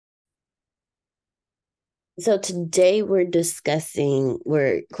So today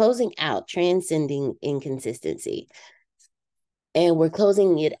we're closing out transcending inconsistency. And we're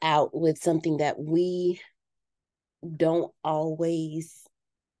closing it out with something that we don't always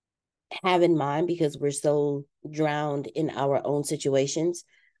have in mind because we're so drowned in our own situations.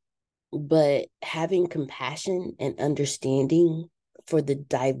 But having compassion and understanding for the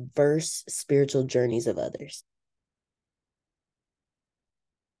diverse spiritual journeys of others.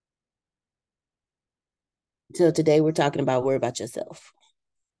 So today we're talking about worry about yourself.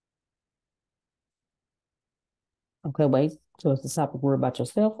 Okay, wait. So it's the topic worry about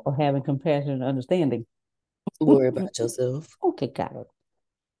yourself or having compassion and understanding. Worry about yourself. Okay, got it.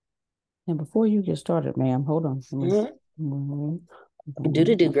 And before you get started, ma'am, hold on. Mm-hmm. Mm, Do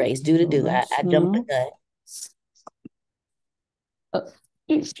to do, Grace. Do to do. I jumped the mm, gun. uh,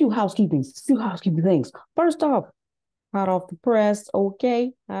 few housekeeping things. First off, hot off the press,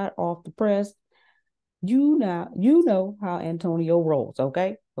 okay? Hot off the press. You know how Antonio rolls,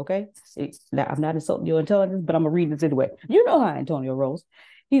 okay? Okay. Now I'm not insulting your intelligence, but I'm gonna read this anyway. You know how Antonio rolls.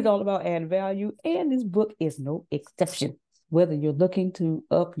 He's all about adding value, and this book is no exception. Whether you're looking to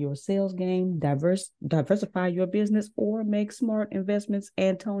up your sales game, diversify your business, or make smart investments,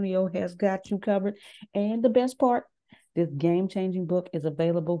 Antonio has got you covered. And the best part, this game-changing book is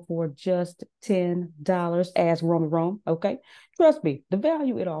available for just $10 as Rome. Okay. Trust me, the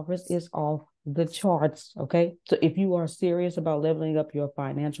value it offers is off the charts. Okay. So if you are serious about leveling up your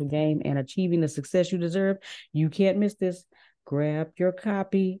financial game and achieving the success you deserve, you can't miss this. Grab your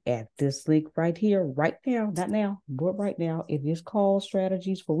copy at this link right here, right now, not now, but right now. It is called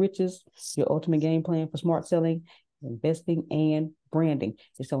Strategies for Riches, your ultimate game plan for smart selling, investing, and branding.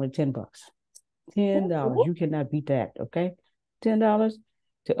 It's only $10. $10. You cannot beat that. Okay. $10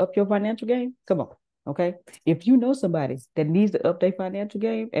 to up your financial game. Come on. Okay. If you know somebody that needs to up their financial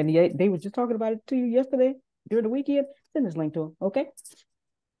game and they were just talking about it to you yesterday during the weekend, send this link to them. Okay.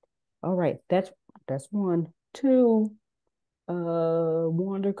 All right. That's one. Two.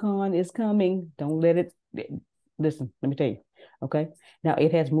 WonderCon is coming. Don't let it listen, let me tell you. Okay. Now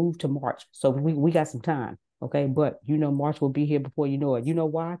it has moved to March. So we got some time. Okay. But March will be here before you know it. You know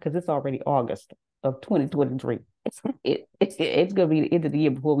why? Because it's already August of 2023. It's gonna be the end of the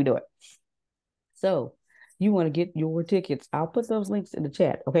year before we know it. So you want to get your tickets. I'll put those links in the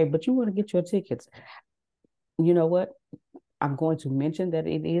chat. Okay, but you want to get your tickets. You know what? I'm going to mention that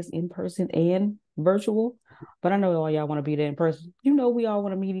it is in person and virtual, but I know all y'all want to be there in person. We all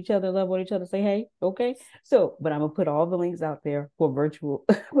want to meet each other, love with each other, say hey, okay? So, but I'm gonna put all the links out there for virtual,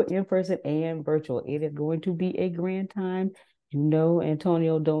 for in person and virtual. It is going to be a grand time.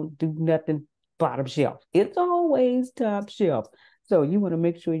 Antonio don't do nothing bottom shelf. It's always top shelf. So you want to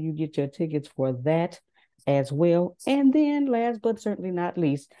make sure you get your tickets for that as well. And then last but certainly not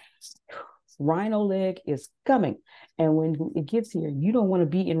least, Rhino Leg is coming. And when it gets here, you don't want to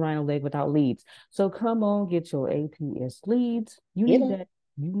be in Rhino Leg without leads. So come on, get your ATS leads. You Get need them. that.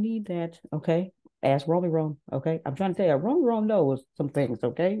 You need that. Okay. Ask Romy Rome. Okay. I'm trying to tell you, Romy Rome knows some things.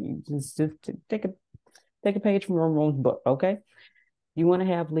 Okay. You just take a page from Romy Rome's book. Okay. You want to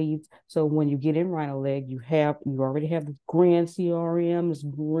have leads. So when you get in Rhino Leg, you already have the grand CRM. It's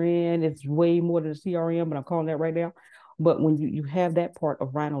grand. It's way more than a CRM, but I'm calling that right now. But when you have that part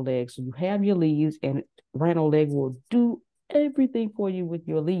of Rhino Leg, so you have your leads, and Rhino Leg will do everything for you with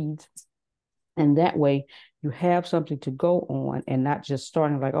your leads. And that way you have something to go on and not just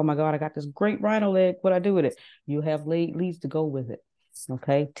starting like, oh my God, I got this great Rhino Leg. What do I do with it? You have leads to go with it.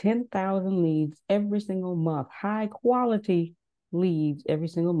 Okay. 10,000 leads every single month, high quality leads every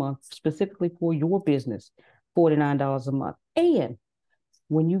single month, specifically for your business, $49 a month. And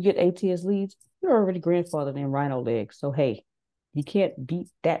when you get ATS leads, you're already grandfathered in Rhino Leg. So, hey, you can't beat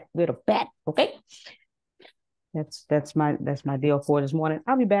that with a bat. Okay. That's my deal for this morning.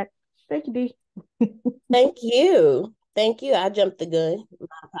 I'll be back. Thank you, D. Thank you. Thank you. I jumped the gun. My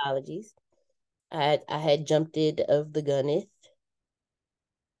apologies. I had jumped it of the gunneth.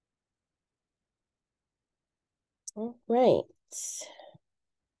 All right.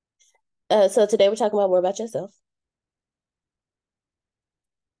 So today we're talking about more about yourself.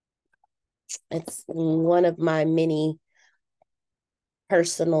 It's one of my many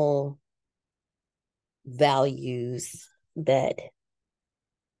personal values that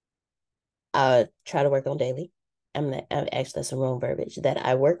I try to work on daily. Actually, that's a wrong verbiage that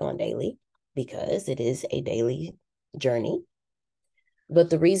I work on daily because it is a daily journey. But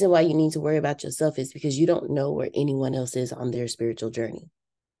the reason why you need to worry about yourself is because you don't know where anyone else is on their spiritual journey.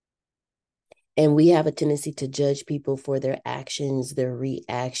 And we have a tendency to judge people for their actions, their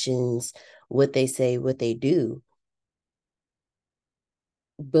reactions, what they say, what they do.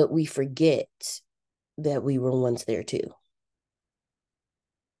 But we forget that we were once there too.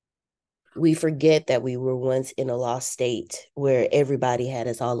 We forget that we were once in a lost state where everybody had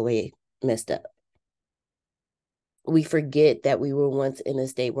us all the way messed up. We forget that we were once in a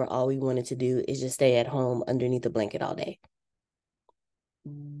state where all we wanted to do is just stay at home underneath a blanket all day.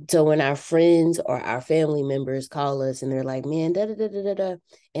 So when our friends or our family members call us and they're like, man, da da da da da,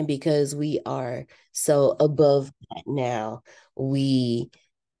 and because we are so above that now, we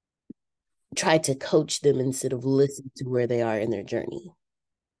try to coach them instead of listen to where they are in their journey.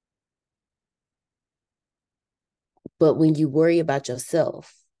 But when you worry about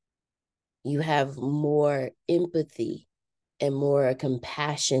yourself, you have more empathy and more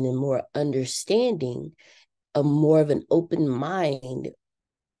compassion and more understanding, a more of an open mind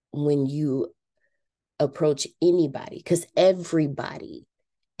when you approach anybody, because everybody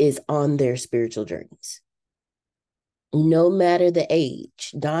is on their spiritual journeys. No matter the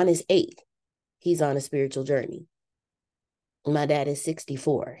age. Don is 8. He's on a spiritual journey. My dad is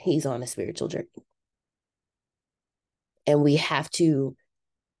 64. He's on a spiritual journey. And we have to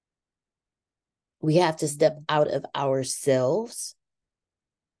step out of ourselves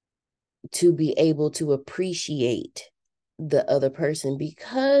to be able to appreciate the other person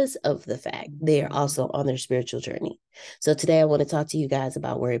because of the fact they are also on their spiritual journey. So today I want to talk to you guys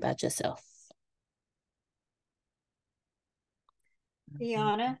about worry about yourself.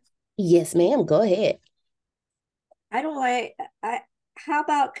 Deanna, Yes, ma'am. Go ahead. how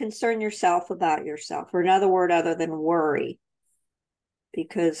about concern yourself about yourself, or another word other than worry?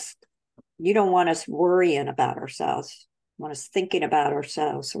 Because you don't want us worrying about ourselves. You want us thinking about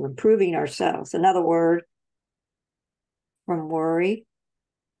ourselves or improving ourselves. Another word from worry.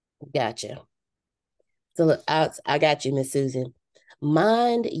 Gotcha. So look, I got you, Miss Susan.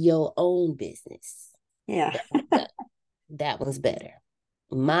 Mind your own business. Yeah. That one's better.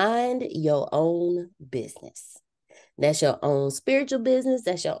 Mind your own business. That's your own spiritual business.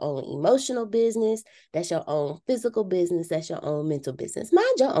 That's your own emotional business. That's your own physical business. That's your own mental business.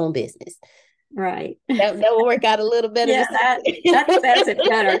 Mind your own business. Right. That will work out a little better. Yeah, that says it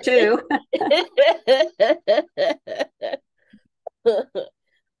better too.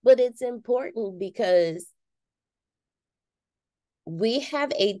 But it's important because we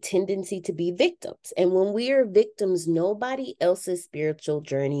have a tendency to be victims. And when we are victims, nobody else's spiritual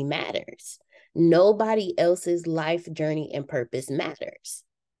journey matters. Nobody else's life journey and purpose matters.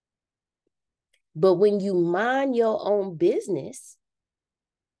 But when you mind your own business,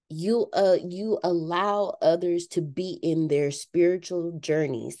 you allow others to be in their spiritual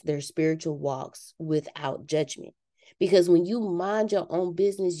journeys, their spiritual walks without judgment. Because when you mind your own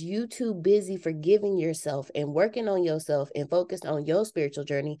business, you too busy forgiving yourself and working on yourself and focused on your spiritual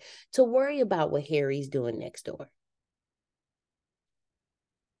journey to worry about what Harry's doing next door.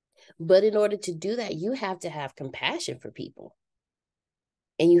 But in order to do that, you have to have compassion for people.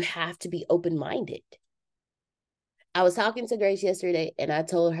 And you have to be open-minded. I was talking to Grace yesterday and I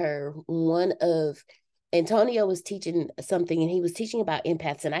told her Antonio was teaching something and he was teaching about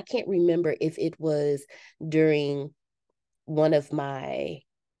empaths. And I can't remember if it was during one of my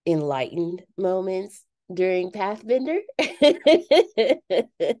enlightened moments during Pathbender.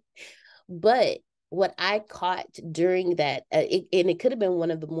 But what I caught during that, and it could have been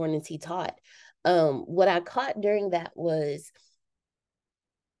one of the mornings he taught, what I caught during that was,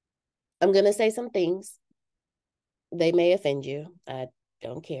 I'm going to say some things. They may offend you. I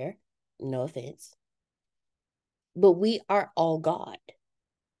don't care. No offense. But we are all God.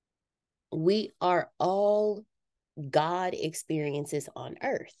 We are all God experiences on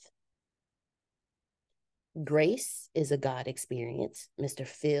earth. Grace is a God experience. Mr.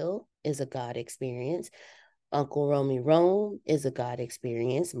 Phil is a God experience. Uncle Romy Rome is a God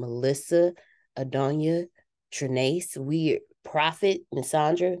experience. Melissa, Adonia, Trinace, Prophet, Miss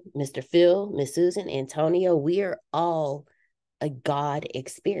Sandra, Mr. Phil, Miss Susan, Antonio, we are all a God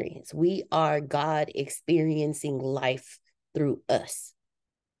experience. We are God experiencing life through us.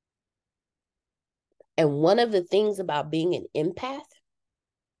 And one of the things about being an empath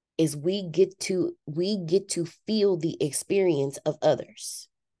is we get to feel the experience of others.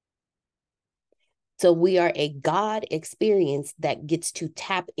 So we are a God experience that gets to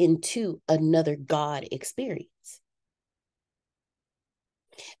tap into another God experience.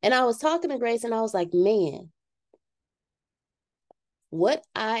 And I was talking to Grace and I was like, man, what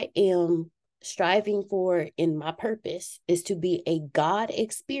I am striving for in my purpose is to be a God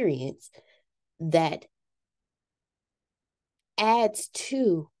experience that adds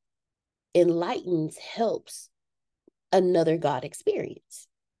to, enlightens, helps another God experience.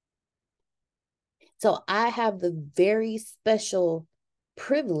 So I have the very special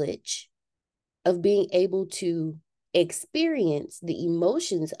privilege of being able to experience the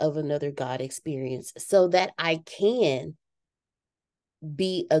emotions of another God experience so that I can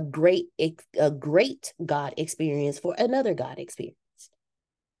be a great God experience for another God experience.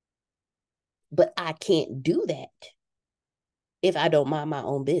 But I can't do that if I don't mind my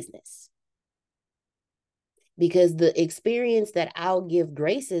own business. Because the experience that I'll give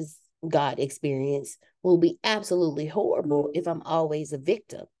Grace's God experience will be absolutely horrible if I'm always a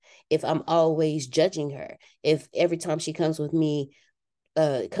victim, if I'm always judging her, if every time she comes to me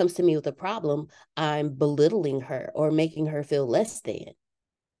with a problem, I'm belittling her or making her feel less than.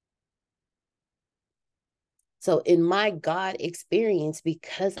 So in my God experience,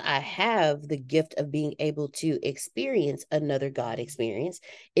 because I have the gift of being able to experience another God experience,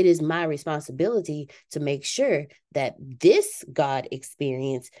 it is my responsibility to make sure that this God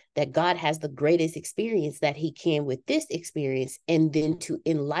experience, that God has the greatest experience that he can with this experience, and then to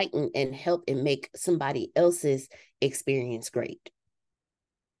enlighten and help and make somebody else's experience great.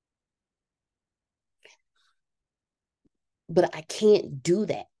 But I can't do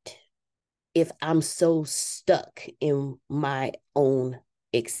that if I'm so stuck in my own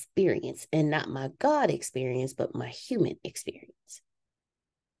experience, and not my God experience, but my human experience.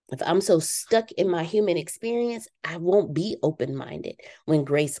 If I'm so stuck in my human experience, I won't be open-minded when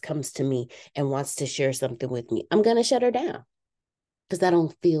Grace comes to me and wants to share something with me. I'm going to shut her down because I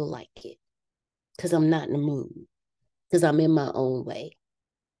don't feel like it, because I'm not in the mood, because I'm in my own way.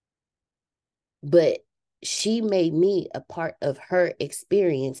 But she made me a part of her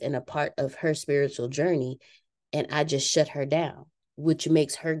experience and a part of her spiritual journey, and I just shut her down, which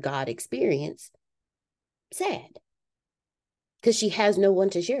makes her God experience sad because she has no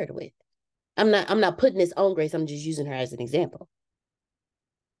one to share it with. I'm not putting this on Grace. I'm just using her as an example.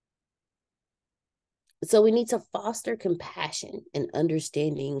 So we need to foster compassion and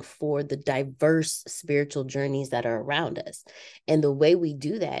understanding for the diverse spiritual journeys that are around us. And the way we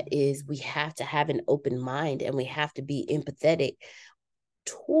do that is we have to have an open mind, and we have to be empathetic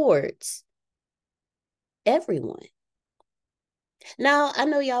towards everyone. Now, I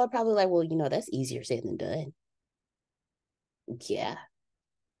know y'all are probably like, well, that's easier said than done. Yeah,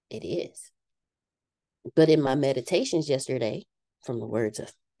 it is. But in my meditations yesterday, from the words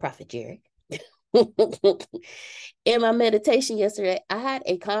of Prophet Jerry, in my meditation yesterday, I had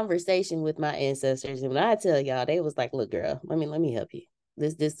a conversation with my ancestors. And when I tell y'all, they was like, look, girl, let me help you.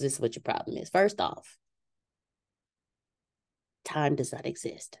 This is what your problem is. First off, time does not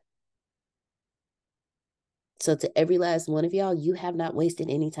exist. So to every last one of y'all, you have not wasted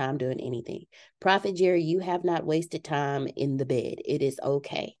any time doing anything. Prophet Jerry, you have not wasted time in the bed. It is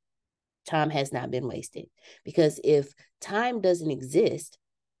okay. Time has not been wasted. Because if time doesn't exist,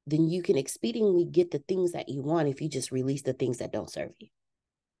 then you can expediently get the things that you want if you just release the things that don't serve you.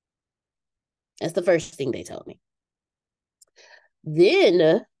 That's the first thing they told me.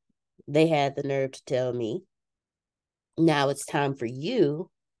 Then they had the nerve to tell me, now it's time for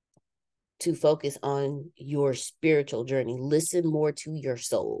you to focus on your spiritual journey. Listen more to your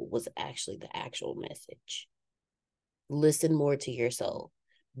soul was actually the actual message. Listen more to your soul.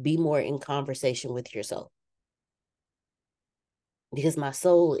 Be more in conversation with your soul. Because my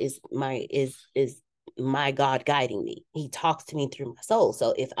soul is my God guiding me. He talks to me through my soul.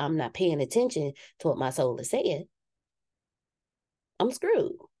 So if I'm not paying attention to what my soul is saying, I'm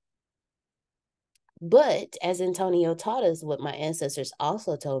screwed. But as Antonio taught us, what my ancestors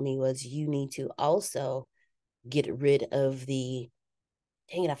also told me was you need to also get rid of dang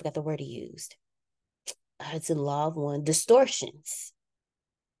it, I forgot the word he used. It's in Law of One, distortions.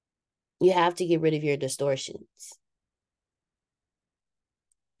 You have to get rid of your distortions.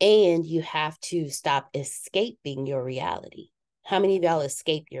 And you have to stop escaping your reality. How many of y'all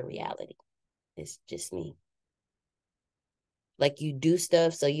escape your reality? It's just me. Like you do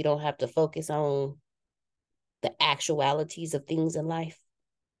stuff so you don't have to focus on the actualities of things in life.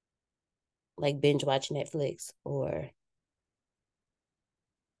 Like binge watch Netflix or,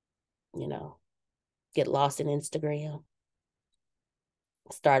 get lost in Instagram.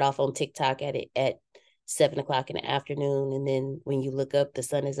 Start off on TikTok at 7:00 in the afternoon. And then when you look up, the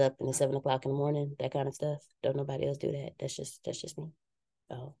sun is up and it's 7:00 in the morning, that kind of stuff. Don't nobody else do that. That's just me.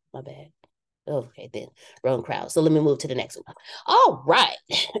 Oh, my bad. Okay, then wrong crowd. So let me move to the next one. All right.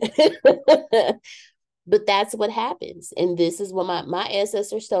 But that's what happens. And this is what my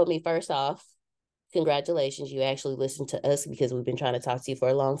ancestors told me. First off, congratulations, you actually listened to us because we've been trying to talk to you for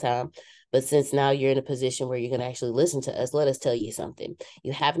a long time. But since now you're in a position where you're going to actually listen to us, let us tell you something.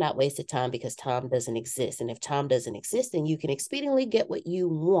 You have not wasted time because time doesn't exist. And if time doesn't exist, then you can expediently get what you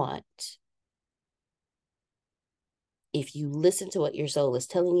want if you listen to what your soul is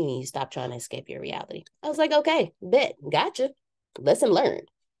telling you and you stop trying to escape your reality. I was like, okay, bet, gotcha. Lesson learned.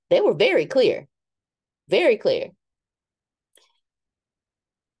 They were very clear, very clear.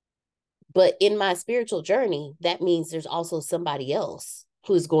 But in my spiritual journey, that means there's also somebody else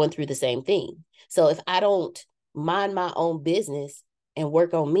who's going through the same thing. So if I don't mind my own business and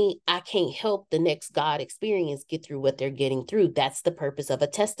work on me, I can't help the next God experience get through what they're getting through. That's the purpose of a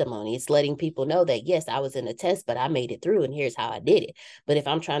testimony. It's letting people know that, yes, I was in a test, but I made it through and here's how I did it. But if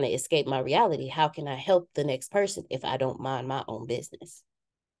I'm trying to escape my reality, how can I help the next person if I don't mind my own business?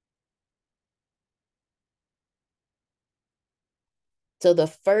 So the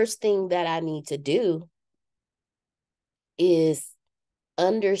first thing that I need to do is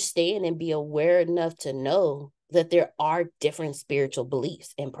understand and be aware enough to know that there are different spiritual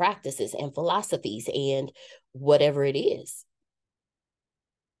beliefs and practices and philosophies and whatever it is.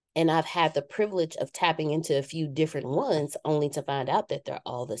 And I've had the privilege of tapping into a few different ones only to find out that they're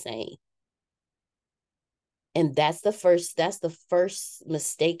all the same. And that's the first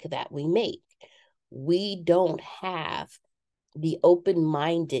mistake that we make. We don't have the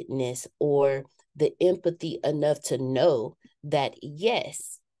open-mindedness or the empathy enough to know that,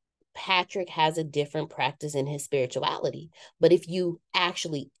 yes, Patrick has a different practice in his spirituality. But if you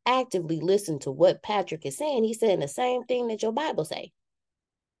actually actively listen to what Patrick is saying, he's saying the same thing that your Bible say.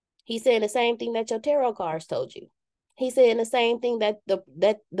 He's saying the same thing that your tarot cards told you. He's saying the same thing that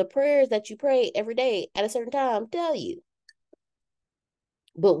the prayers that you pray every day at a certain time tell you.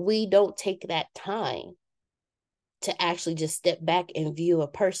 But we don't take that time to actually just step back and view a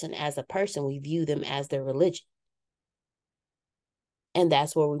person as a person. We view them as their religion. And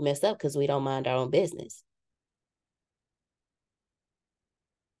that's where we mess up because we don't mind our own business.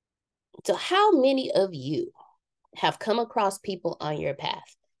 So how many of you have come across people on your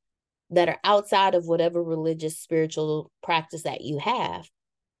path that are outside of whatever religious, spiritual practice that you have,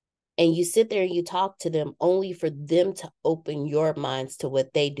 and you sit there and you talk to them only for them to open your minds to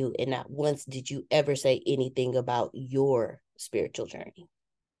what they do, and not once did you ever say anything about your spiritual journey?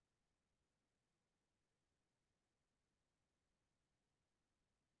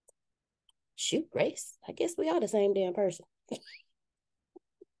 Shoot, Grace, I guess we are the same damn person.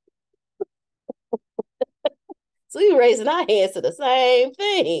 So we raising our hands to the same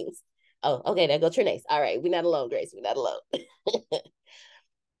things. Oh, okay, there go Trinace. All right, we're not alone, Grace. We're not alone.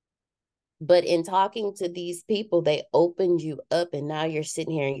 But in talking to these people, they opened you up, and now you're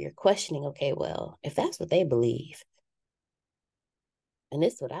sitting here and you're questioning, okay, well, if that's what they believe, and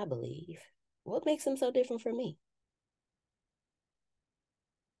this is what I believe, what makes them so different from me?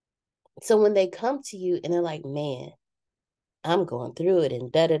 So when they come to you and they're like, man, I'm going through it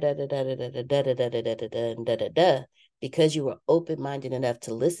and da da da da da da da da da da da da da da da da, because you were open-minded enough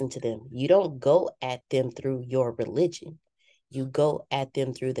to listen to them. You don't go at them through your religion. You go at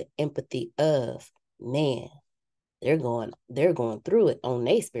them through the empathy of, man, they're going through it on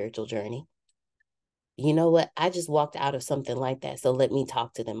their spiritual journey. You know what? I just walked out of something like that. So let me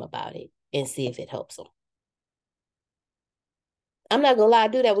talk to them about it and see if it helps them. I'm not gonna lie, I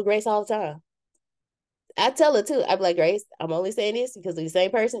do that with Grace all the time. I tell her too. I'm like, Grace, I'm only saying this because we're the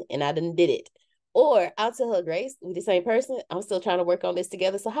same person and I done did it. Or I'll tell her, Grace, we're the same person. I'm still trying to work on this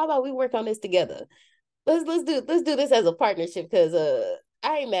together. So how about we work on this together? Let's do this as a partnership, because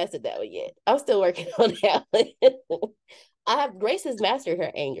I ain't mastered that one yet. I'm still working on that one. Grace has mastered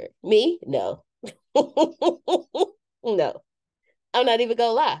her anger. Me? No. No. I'm not even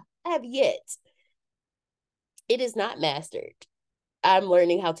gonna lie. I have yet. It is not mastered. I'm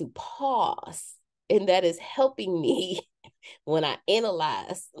learning how to pause, and that is helping me when I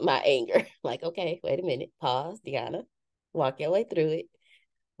analyze my anger. Like, okay, wait a minute, pause, Deanna, walk your way through it.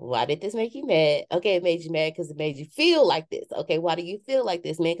 Why did this make you mad? Okay, it made you mad because it made you feel like this. Okay, why do you feel like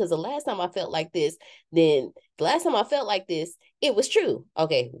this, man? Because the last time I felt like this, it was true.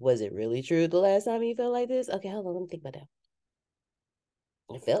 Okay, was it really true the last time you felt like this? Okay, hold on, let me think about that.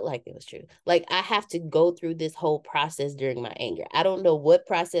 It felt like it was true. Like, I have to go through this whole process during my anger. I don't know what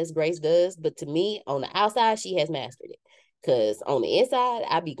process Grace does, but to me, on the outside, she has mastered it. Because on the inside,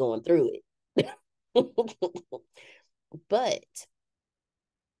 I be going through it. But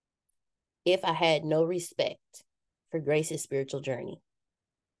if I had no respect for Grace's spiritual journey,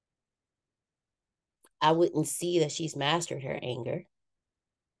 I wouldn't see that she's mastered her anger.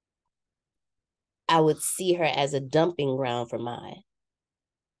 I would see her as a dumping ground for mine.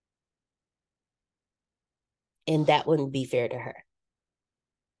 And that wouldn't be fair to her.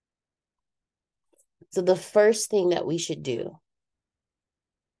 So the first thing that we should do,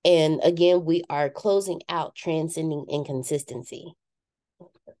 and again, we are closing out transcending inconsistency.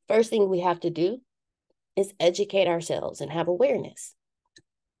 First thing we have to do is educate ourselves and have awareness.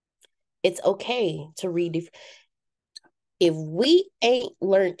 It's okay to read. If we ain't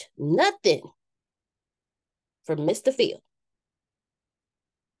learned nothing from Mr. Phil,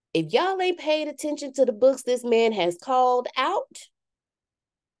 if y'all ain't paid attention to the books this man has called out,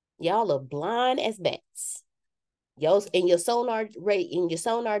 y'all are blind as bats. Your sonar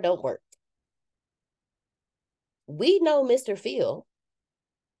don't work. We know Mr. Phil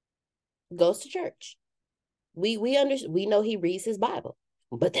goes to church. We know he reads his Bible,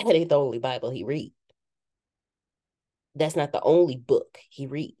 but that ain't the only Bible he reads. That's not the only book he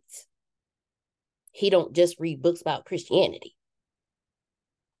reads. He don't just read books about Christianity.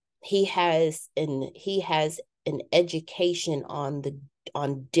 He has an education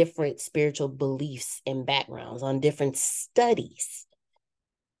on different spiritual beliefs and backgrounds, on different studies.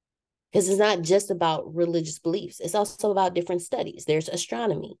 Because it's not just about religious beliefs. It's also about different studies. There's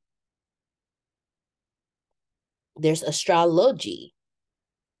astronomy. There's astrology.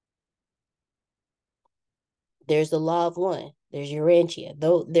 There's the law of one. There's Urantia.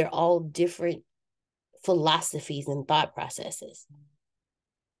 Though they're all different philosophies and thought processes.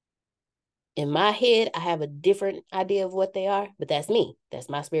 In my head, I have a different idea of what they are, but that's me. That's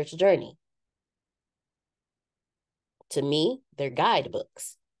my spiritual journey. To me, they're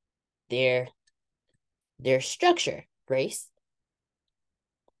guidebooks. They're structure, Grace.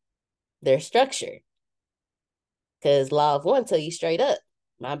 They're structure. Because law of one tell you straight up,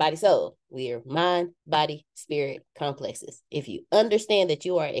 mind, body, soul. We are mind, body, spirit complexes. If you understand that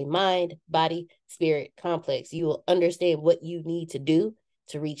you are a mind, body, spirit complex, you will understand what you need to do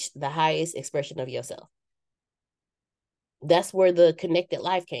to reach the highest expression of yourself. That's where the connected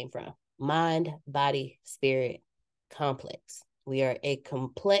life came from. Mind, body, spirit complex. We are a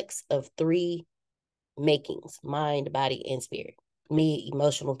complex of three makings: mind, body, and spirit. Me,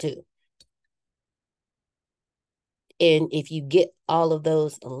 emotional too. And if you get all of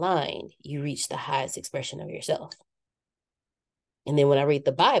those aligned, you reach the highest expression of yourself. And then when I read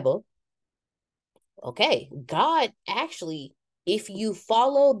the Bible, okay, God actually, if you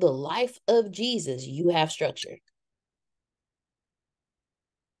follow the life of Jesus, you have structure.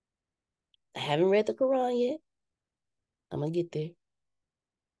 I haven't read the Quran yet. I'm going to get there.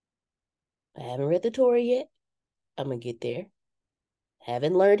 I haven't read the Torah yet. I'm going to get there.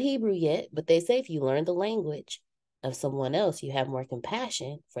 Haven't learned Hebrew yet, but they say if you learn the language of someone else, you have more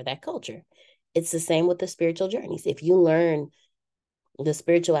compassion for that culture. It's the same with the spiritual journeys. If you learn the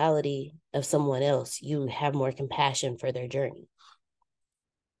spirituality of someone else, you have more compassion for their journey.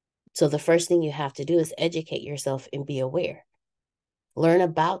 So the first thing you have to do is educate yourself and be aware. Learn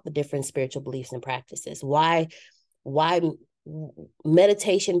about the different spiritual beliefs and practices. Why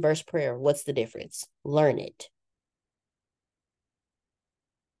meditation versus prayer? What's the difference? Learn it.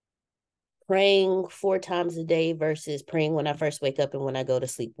 Praying 4 times a day versus praying when I first wake up and when I go to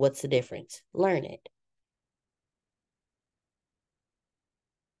sleep. What's the difference? Learn it.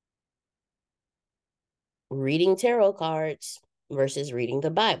 Reading tarot cards versus reading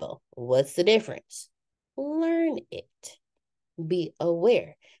the Bible. What's the difference? Learn it. Be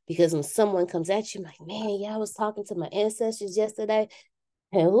aware. Because when someone comes at you, like, man, yeah, I was talking to my ancestors yesterday,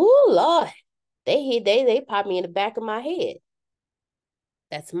 and oh Lord, they popped me in the back of my head.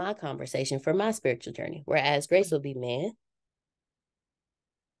 That's my conversation for my spiritual journey. Whereas Grace will be, man,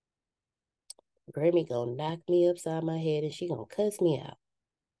 Grammy gonna knock me upside my head and she gonna cuss me out.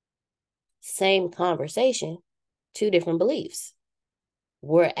 Same conversation, 2 different beliefs.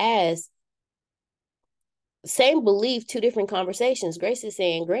 Whereas same belief, 2 different conversations. Grace is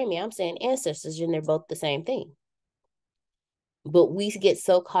saying Grammy, I'm saying ancestors, and they're both the same thing. But we get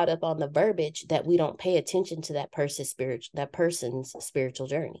so caught up on the verbiage that we don't pay attention to that person's spiritual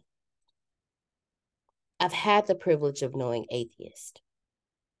journey. I've had the privilege of knowing atheists.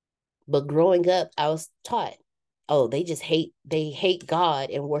 But growing up, I was taught, oh, they hate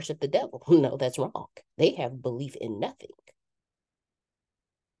God and worship the devil. No, that's wrong. They have belief in nothing.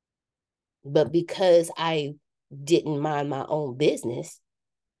 But because I didn't mind my own business,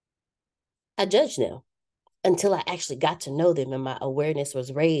 I judged them until I actually got to know them and my awareness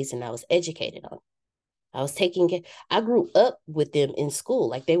was raised and I was educated on. I grew up with them in school.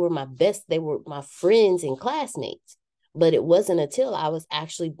 Like they were my friends and classmates. But it wasn't until I was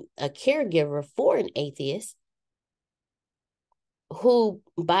actually a caregiver for an atheist who,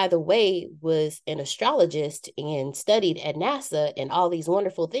 by the way, was an astrologist and studied at NASA and all these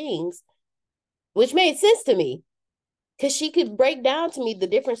wonderful things, which made sense to me because she could break down to me the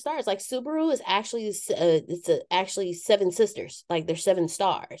different stars. Like Subaru is actually, actually 7 sisters. Like there's 7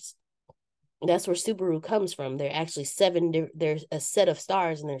 stars. That's where Subaru comes from. They're actually there's a set of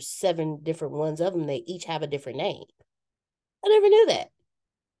stars and there's 7 different ones of them. They each have a different name. I never knew that.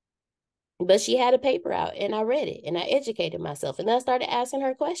 But she had a paper out and I read it and I educated myself and I started asking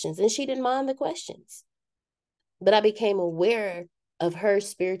her questions and she didn't mind the questions. But I became aware of her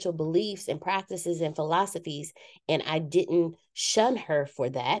spiritual beliefs and practices and philosophies, and I didn't shun her for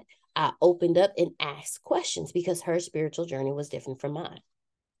that. I opened up and asked questions because her spiritual journey was different from mine.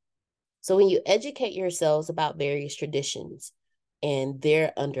 So when you educate yourselves about various traditions and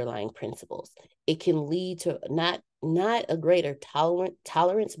their underlying principles, it can lead to not a greater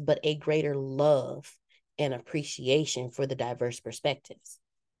tolerance, but a greater love and appreciation for the diverse perspectives.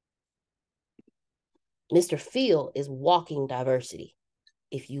 Mr. Phil is walking diversity.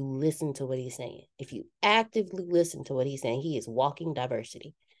 If you listen to what he's saying, if you actively listen to what he's saying, he is walking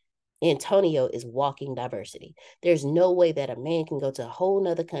diversity. Antonio is walking diversity. There's no way that a man can go to a whole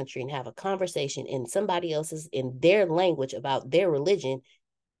nother country and have a conversation in somebody else's, in their language about their religion,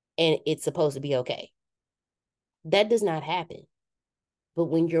 and it's supposed to be okay. That does not happen. But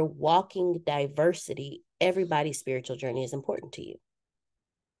when you're walking diversity, everybody's spiritual journey is important to you.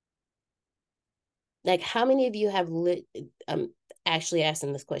 Like, how many of you have actually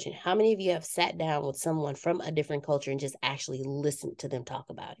asking this question? How many of you have sat down with someone from a different culture and just actually listened to them talk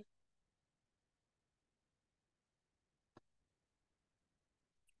about it?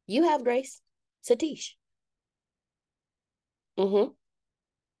 You have, Grace. Satish. Mm-hmm.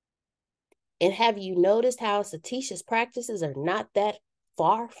 And have you noticed how Satish's practices are not that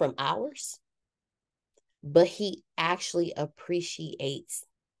far from ours? But he actually appreciates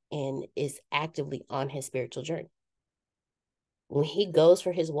and is actively on his spiritual journey. When he goes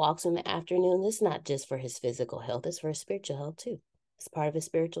for his walks in the afternoon, it's not just for his physical health, it's for his spiritual health too. It's part of his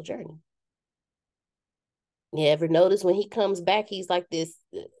spiritual journey. You ever notice when he comes back, he's like this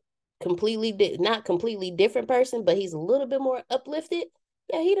not completely different person, but he's a little bit more uplifted?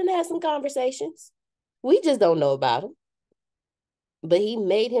 Yeah, he done had some conversations. We just don't know about him. But he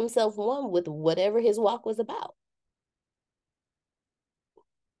made himself one with whatever his walk was about.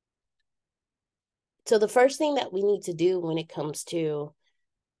 So the first thing that we need to do when it comes to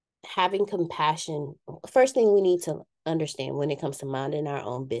having compassion, first thing we need to understand when it comes to minding our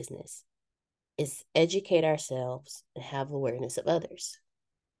own business is educate ourselves and have awareness of others.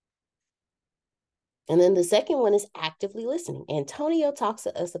 And then the second one is actively listening. Antonio talks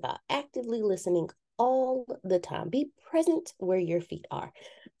to us about actively listening all the time. Be present where your feet are.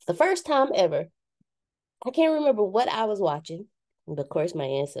 The first time ever, I can't remember what I was watching, but of course my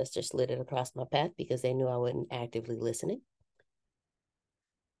ancestors slid it across my path because they knew I wasn't actively listening.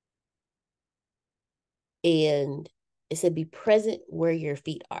 And it said, be present where your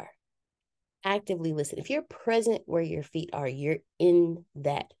feet are. Actively listen. If you're present where your feet are, you're in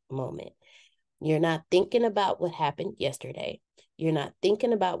that moment. You're not thinking about what happened yesterday. You're not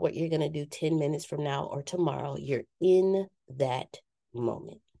thinking about what you're going to do 10 minutes from now or tomorrow. You're in that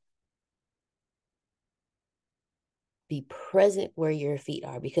moment. Be present where your feet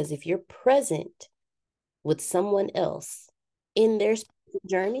are, because if you're present with someone else in their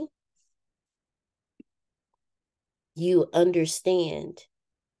journey, you understand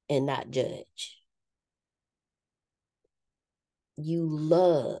and not judge. You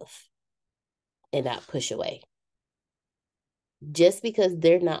love and not push away. Just because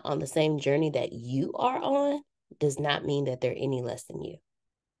they're not on the same journey that you are on does not mean that they're any less than you.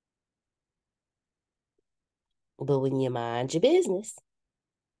 But when you mind your business,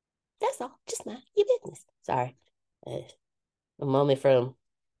 that's all. Just mind your business. Sorry. A moment from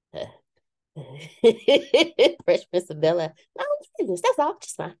Fresh Prince of Bel-Air. Mind your business. That's all.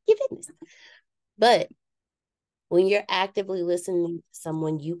 Just mind your business. But when you're actively listening to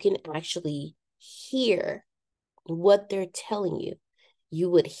someone, you can actually hear what they're telling you. You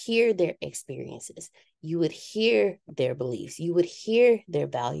would hear their experiences. You would hear their beliefs. You would hear their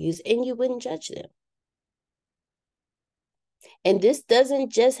values, and you wouldn't judge them. And this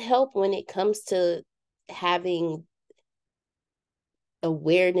doesn't just help when it comes to having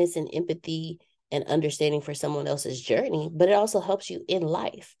awareness and empathy and understanding for someone else's journey, but it also helps you in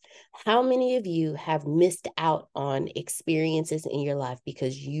life. How many of you have missed out on experiences in your life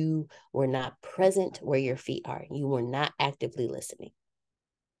because you were not present where your feet are? You were not actively listening.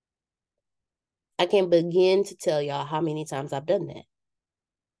 I can't begin to tell y'all how many times I've done that.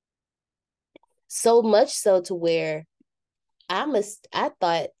 So much so to where I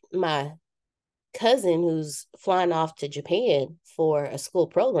thought my cousin who's flying off to Japan for a school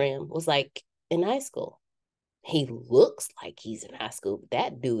program was like in high school. He looks like he's in high school, but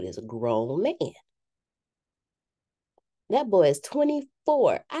that dude is a grown man. That boy is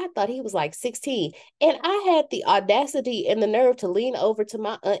 24. I thought he was like 16. And I had the audacity and the nerve to lean over to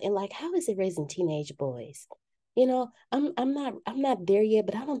my aunt and like, how is it raising teenage boys? You know, I'm not there yet,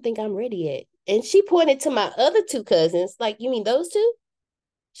 but I don't think I'm ready yet. And she pointed to my other two cousins, like, you mean those two?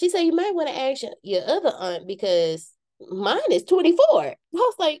 She said, you might want to ask your other aunt because mine is 24. I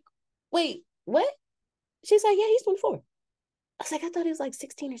was like, wait, what? She's like, yeah, he's 24. I was like, I thought he was like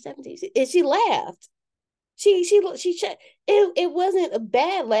 16 or 17. And she laughed. It wasn't a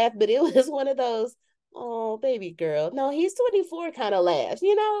bad laugh, but it was one of those, oh, baby girl. No, he's 24 kind of laughs,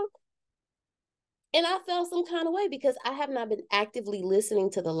 you know? And I felt some kind of way because I have not been actively listening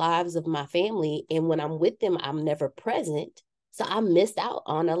to the lives of my family. And when I'm with them, I'm never present. So I missed out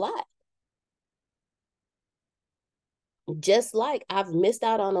on a lot. Just like I've missed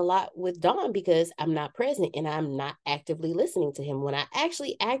out on a lot with Dawn because I'm not present and I'm not actively listening to him. When I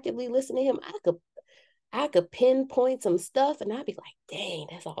actually actively listen to him, I could pinpoint some stuff and I'd be like, dang,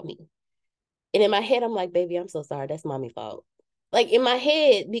 that's all me. And in my head, I'm like, baby, I'm so sorry. That's mommy's fault. Like in my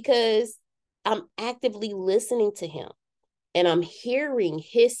head, because I'm actively listening to him and I'm hearing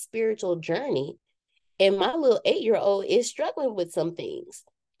his spiritual journey. And my little 8-year-old is struggling with some things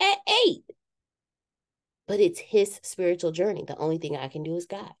at 8. But it's his spiritual journey. The only thing I can do is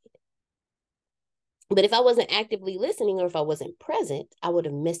guide. But if I wasn't actively listening or if I wasn't present, I would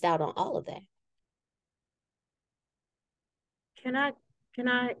have missed out on all of that. Can I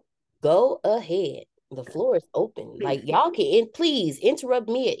Go ahead. The floor is open. Like y'all can please interrupt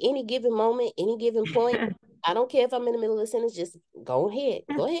me at any given moment, any given point. I don't care if I'm in the middle of a sentence. Just go ahead.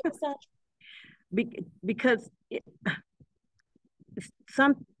 Go ahead, Sasha. Because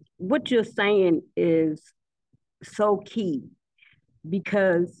what you're saying is so key,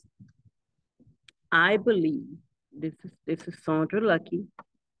 because I believe this is Sandra Lucky.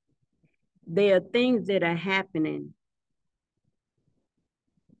 There are things that are happening.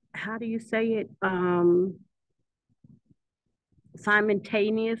 How do you say it?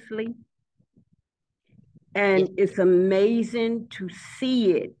 Simultaneously. And it's amazing to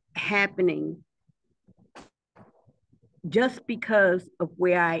see it happening just because of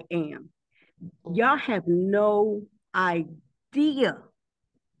where I am. Y'all have no idea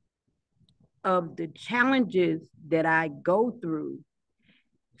of the challenges that I go through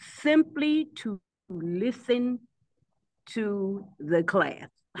simply to listen to the class,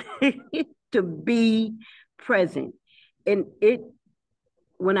 to be present. And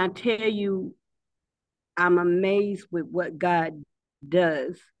when I tell you, I'm amazed with what God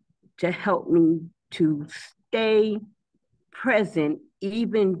does to help me to stay present,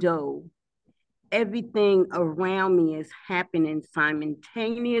 even though everything around me is happening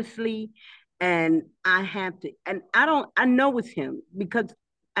simultaneously. And I have to, and I know it's him because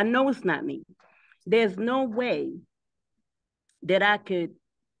I know it's not me. There's no way that I could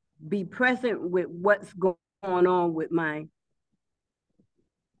be present with what's going on with the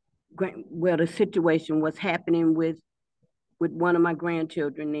situation, what's happening with one of my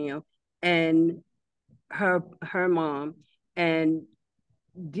grandchildren now and her mom, and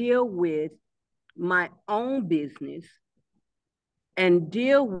deal with my own business and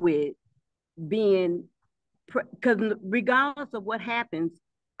deal with being, because regardless of what happens,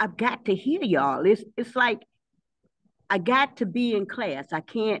 I've got to hear y'all. It's like I got to be in class. I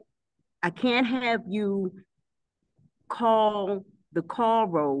can't have you call the call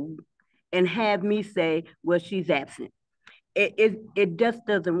roll and have me say, well, she's absent. It just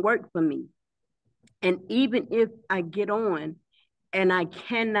doesn't work for me. And even if I get on and I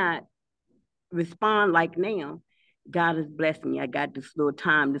cannot respond like now, God has blessed me. I got this little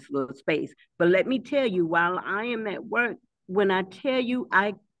time, this little space. But let me tell you, while I am at work, when I tell you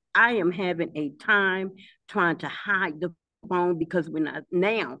I am having a time trying to hide the phone, because we're not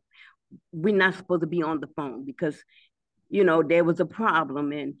supposed to be on the phone because there was a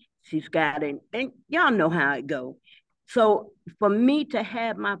problem and she's got it, and y'all know how it go. So for me to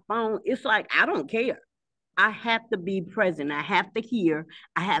have my phone, it's like I don't care. I have to be present. I have to hear.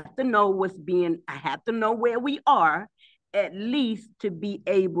 I have to know I have to know where we are, at least to be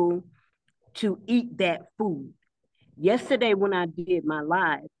able to eat that food. Yesterday, when I did my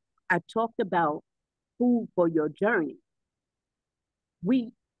live, I talked about food for your journey.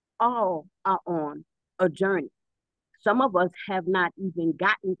 We all are on a journey. Some of us have not even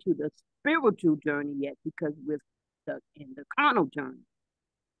gotten to the spiritual journey yet because we're stuck in the carnal journey.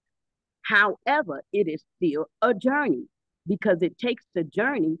 However, it is still a journey because it takes the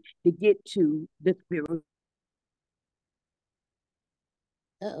journey to get to the spiritual.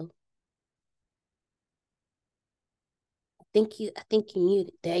 Uh-oh. I think you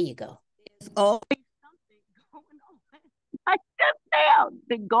muted. There you go. There's always something going on. like just now,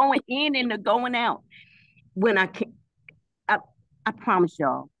 the going in and the going out. When I can, I promise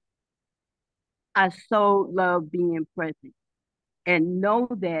y'all, I so love being present and know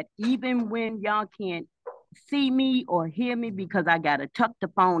that even when y'all can't see me or hear me because I gotta tuck the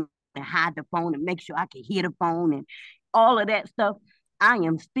phone and hide the phone and make sure I can hear the phone and all of that stuff, I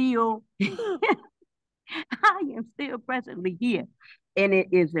am still I am still presently here. And it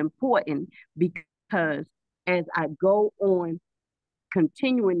is important because as I go on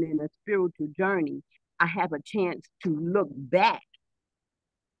continuing in a spiritual journey, I have a chance to look back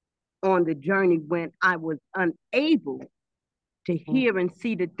on the journey when I was unable to hear and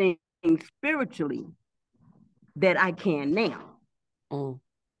see the things spiritually that I can now. Mm.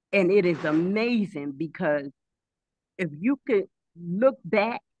 And it is amazing because if you could look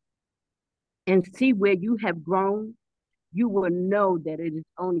back and see where you have grown, you will know that it is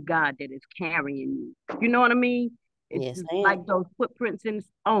only God that is carrying you. You know what I mean? It's Yes, ma'am. like those footprints in,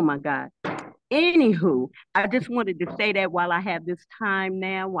 oh my God. Anywho, I just wanted to say that while I have this time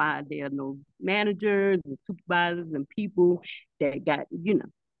now, while there are no managers and supervisors and people that got,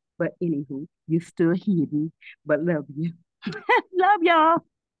 but anywho, you're still hidden, but love you. Love y'all.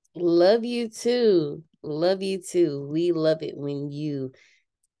 Love you too. Love you too. We love it when you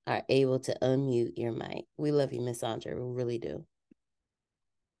are able to unmute your mic. We love you, Miss Sandra. We really do.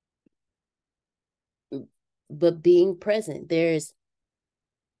 But being present,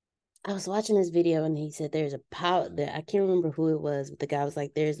 I was watching this video and he said there's a power that I can't remember who it was, but the guy was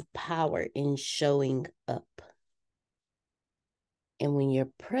like, there's a power in showing up. And when you're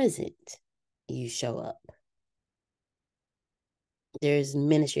present, you show up. There's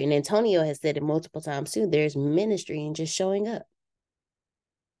ministry. And Antonio has said it multiple times too. There's ministry in just showing up.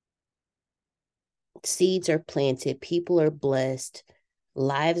 Seeds are planted. People are blessed.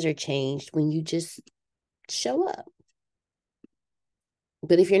 Lives are changed when you just show up.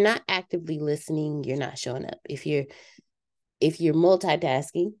 But if you're not actively listening, you're not showing up. If you're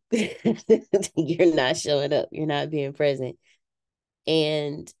multitasking, you're not showing up. You're not being present.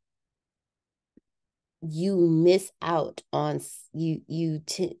 And you miss out on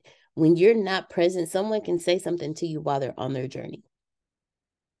when you're not present, someone can say something to you while they're on their journey.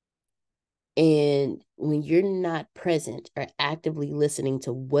 And when you're not present or actively listening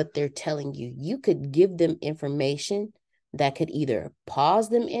to what they're telling you, you could give them information that could either pause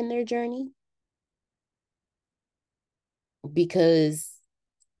them in their journey because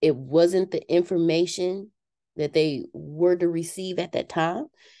it wasn't the information that they were to receive at that time.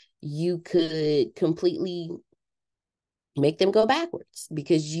 You could completely make them go backwards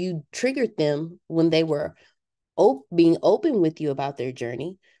because you triggered them when they were being open with you about their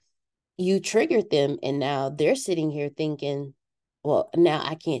journey. You triggered them, and now they're sitting here thinking, well, now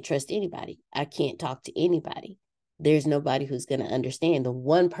I can't trust anybody. I can't talk to anybody. There's nobody who's going to understand. The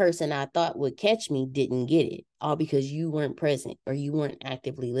one person I thought would catch me didn't get it, all because you weren't present or you weren't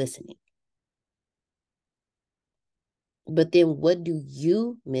actively listening. But then what do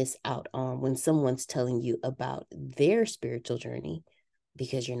you miss out on when someone's telling you about their spiritual journey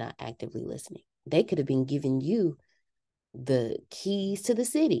because you're not actively listening? They could have been giving you the keys to the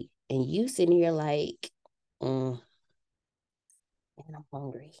city and you sitting here like, man, I'm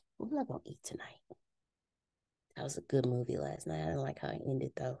hungry. I'm not going to eat tonight. That was a good movie last night. I didn't like how it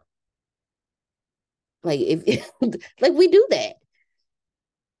ended though. Like if like we do that.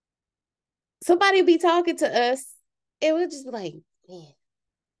 Somebody be talking to us and we'll just be like, man,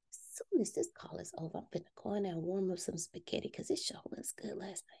 as soon as this call is over, I'm finna go in there and warm up some spaghetti because it sure was good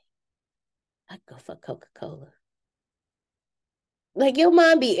last night. I'd go for Coca-Cola. Like your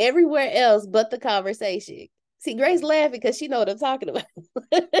mind be everywhere else but the conversation. See, Grace laughing because she know what I'm talking about.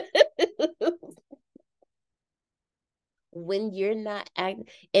 When you're not acting,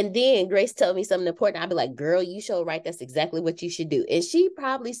 and then Grace told me something important. I'd be like, girl, you sure right. That's exactly what you should do. And she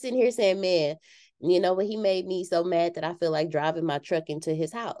probably sitting here saying, man, you know what? He made me so mad that I feel like driving my truck into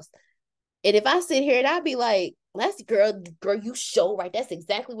his house. And if I sit here and I'd be like, that's girl, you sure right. That's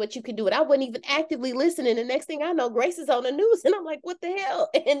exactly what you can do. And I wasn't even actively listening. The next thing I know, Grace is on the news. And I'm like, what the hell?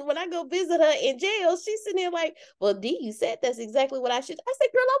 And when I go visit her in jail, she's sitting there like, well, D, you said that's exactly what I should. I said,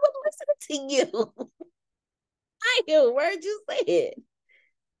 girl, I wasn't listening to you. I hear a word you said.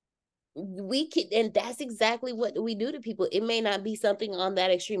 We can, and that's exactly what we do to people. It may not be something on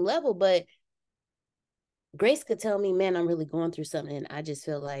that extreme level, but Grace could tell me, man, I'm really going through something. And I just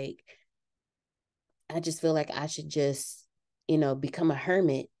feel like I should just, become a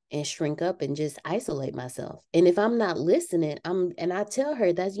hermit and shrink up and just isolate myself. And if I'm not listening, and I tell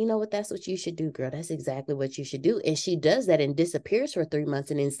her that's, you know what, that's what you should do, girl. That's exactly what you should do. And she does that and disappears for 3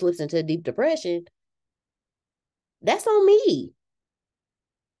 months and then slips into a deep depression. That's on me.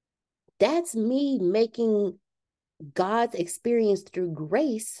 That's me making God's experience through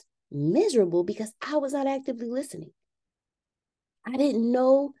grace miserable because I was not actively listening. I didn't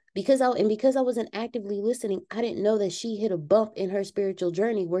know because I wasn't actively listening, I didn't know that she hit a bump in her spiritual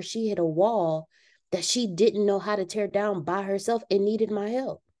journey where she hit a wall that she didn't know how to tear down by herself and needed my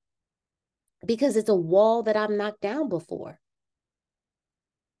help. Because it's a wall that I've knocked down before.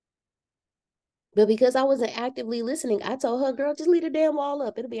 But because I wasn't actively listening, I told her, girl, just leave the damn wall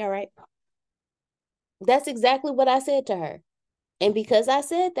up. It'll be all right. That's exactly what I said to her. And because I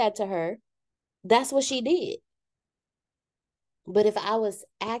said that to her, that's what she did. But if I was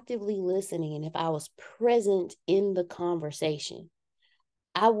actively listening and if I was present in the conversation,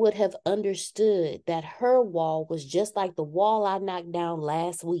 I would have understood that her wall was just like the wall I knocked down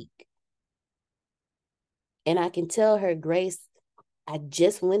last week. And I can tell her, Grace, I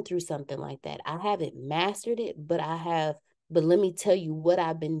just went through something like that. I haven't mastered it, but let me tell you what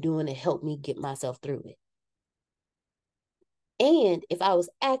I've been doing to help me get myself through it. And if I was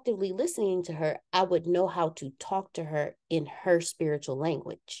actively listening to her, I would know how to talk to her in her spiritual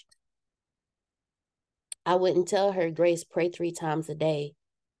language. I wouldn't tell her, Grace, pray 3 times a day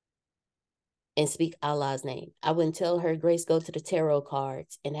and speak Allah's name. I wouldn't tell her, Grace, go to the tarot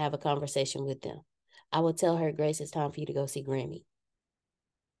cards and have a conversation with them. I would tell her, Grace, it's time for you to go see Grammy.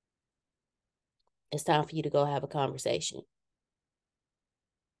 It's time for you to go have a conversation.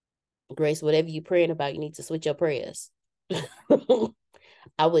 Grace, whatever you're praying about, you need to switch your prayers.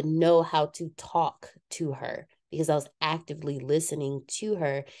 I would know how to talk to her because I was actively listening to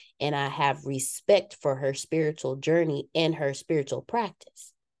her and I have respect for her spiritual journey and her spiritual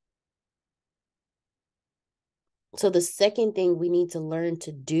practice. So the second thing we need to learn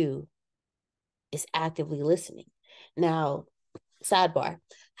to do is actively listening. Now, sidebar,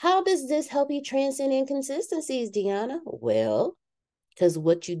 how does this help you transcend inconsistencies, Deanna? Well, because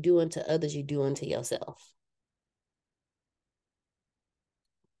what you do unto others, you do unto yourself.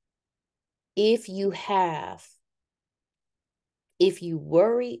 If you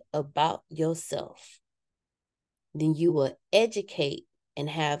worry about yourself, then you will educate and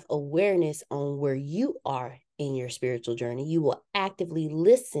have awareness on where you are in your spiritual journey. You will actively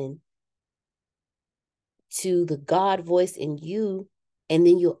listen to the God voice in you, and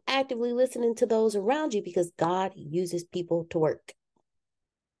then you'll actively listen to those around you because God uses people to work.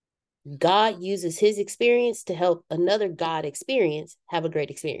 God uses his experience to help another God experience have a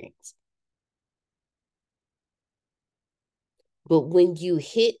great experience. But when you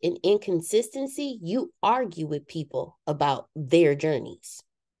hit an inconsistency, you argue with people about their journeys.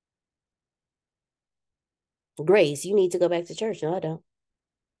 Grace, you need to go back to church. No, I don't.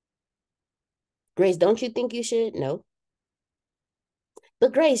 Grace, don't you think you should? No.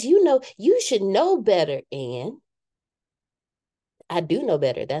 But Grace, you should know better. And I do know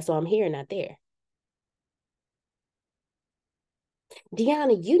better. That's why I'm here, not there.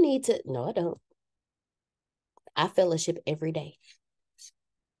 Deanna, you need to. No, I don't. I fellowship every day.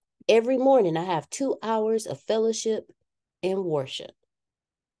 Every morning, I have 2 hours of fellowship and worship.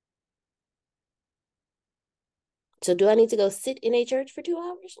 So do I need to go sit in a church for 2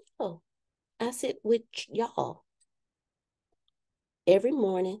 hours? No. I sit with y'all every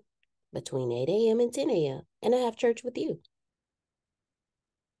morning between 8 a.m. and 10 a.m. and I have church with you.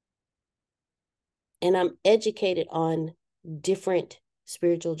 And I'm educated on different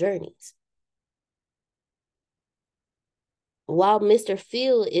spiritual journeys. While Mr.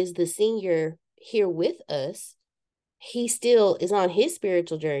 Phil is the senior here with us, he still is on his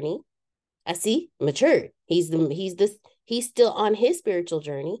spiritual journey. I see, matured. He's still on his spiritual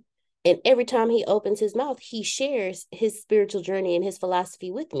journey. And every time he opens his mouth, he shares his spiritual journey and his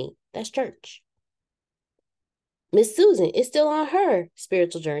philosophy with me. That's church. Miss Susan is still on her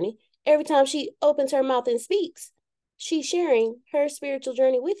spiritual journey. Every time she opens her mouth and speaks, she's sharing her spiritual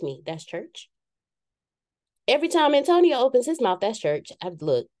journey with me. That's church. Every time Antonio opens his mouth, that's church.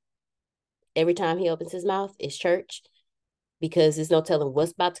 Look, every time he opens his mouth, it's church because there's no telling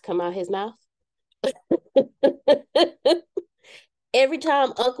what's about to come out his mouth. Every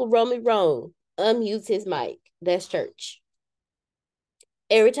time Uncle Romy Rome unmutes his mic, that's church.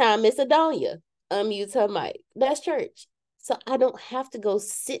 Every time Miss Adonia unmutes her mic, that's church. So I don't have to go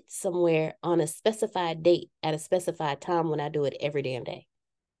sit somewhere on a specified date at a specified time when I do it every damn day.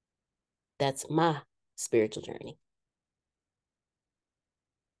 That's my spiritual journey.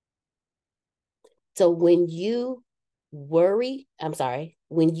 So when you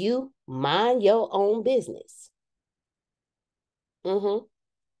when you mind your own business,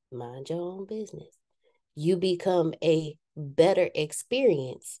 mind your own business, you become a better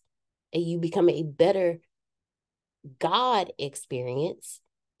experience and you become a better God experience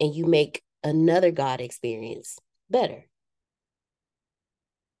and you make another God experience better.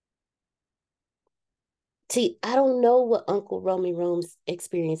 See, I don't know what Uncle Romy Rome's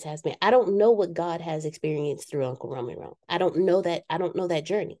experience has been. I don't know what God has experienced through Uncle Romy Rome. I don't know that. I don't know that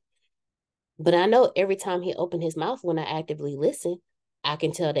journey. But I know every time he opened his mouth when I actively listen, I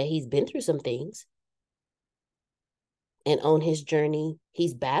can tell that he's been through some things. And on his journey,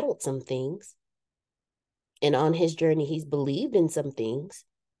 he's battled some things. And on his journey, he's believed in some things.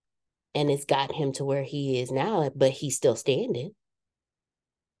 And it's got him to where he is now, but he's still standing.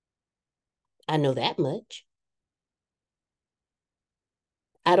 I know that much.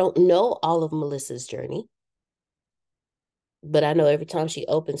 I don't know all of Melissa's journey, but I know every time she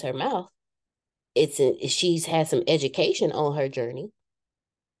opens her mouth, she's had some education on her journey,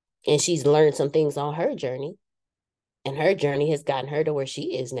 and she's learned some things on her journey, and her journey has gotten her to where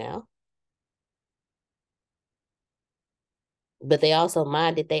she is now. But they also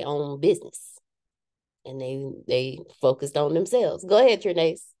minded their own business, and they focused on themselves. Go ahead,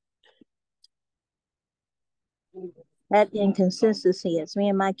 Trinace. That inconsistency is me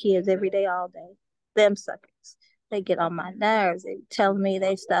and my kids every day, all day. Them suckers. They get on my nerves. They tell me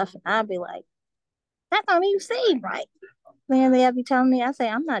they stuff, and I'll be like, that don't even seem right. Then they'll be telling me, I say,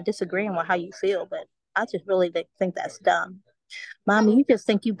 I'm not disagreeing with how you feel, but I just really think that's dumb. Mommy, you just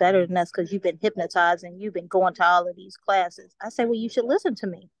think you better than us because you've been hypnotized and you've been going to all of these classes. I say, well, you should listen to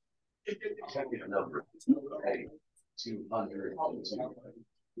me.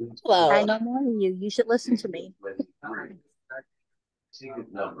 Hello. I know more than you. You should listen to me.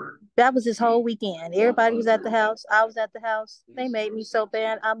 That was this whole weekend. Everybody was at the house. I was at the house. They made me so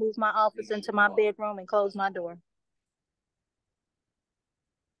bad. I moved my office into my bedroom and closed my door.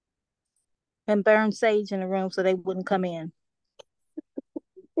 And burned sage in the room so they wouldn't come in.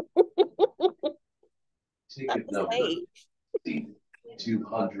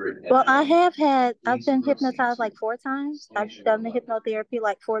 Well, I've been hypnotized like 4 times. I've done the hypnotherapy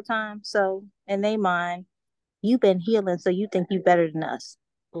like 4 times. So in their mind, you've been healing, so you think you're better than us.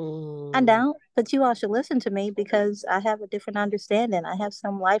 I don't, but you all should listen to me because I have a different understanding. I have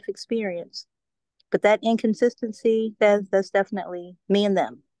some life experience. But that inconsistency, that's definitely me and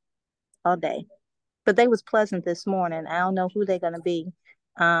them all day. But they was pleasant this morning. I don't know who they're gonna be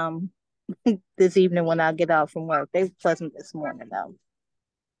this evening when I get out from work. They were pleasant this morning though.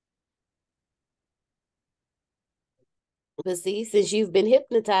 But see, since you've been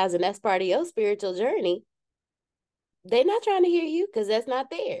hypnotized and that's part of your spiritual journey, they're not trying to hear you because that's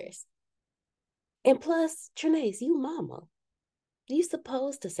not theirs. And plus, Trinace, you mama. You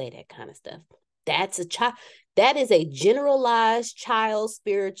supposed to say that kind of stuff. That's a child. That is a generalized child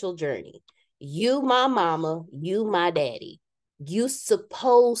spiritual journey. You my mama, you my daddy. You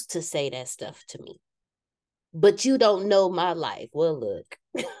supposed to say that stuff to me. But you don't know my life. Well, look.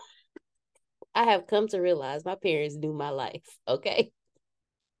 I have come to realize my parents knew my life, okay?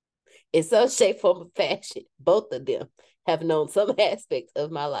 In some shape, form, or fashion, both of them have known some aspects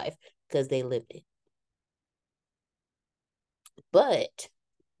of my life because they lived it. But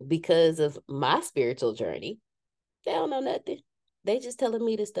because of my spiritual journey, they don't know nothing. They just telling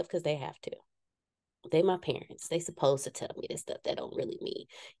me this stuff because they have to. They my parents. They supposed to tell me this stuff that don't really mean.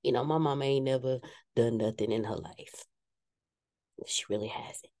 You know, my mama ain't never done nothing in her life. She really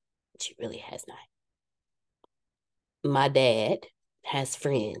hasn't. She really has not. My dad has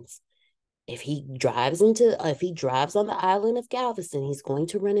friends. If he drives on the island of Galveston, he's going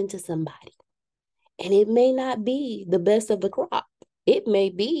to run into somebody. And it may not be the best of the crop. It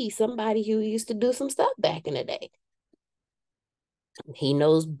may be somebody who used to do some stuff back in the day. He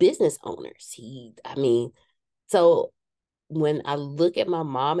knows business owners. So when I look at my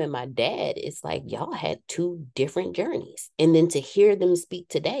mom and my dad, it's like y'all had 2 different journeys. And then to hear them speak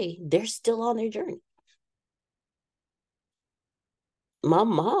today, they're still on their journey. My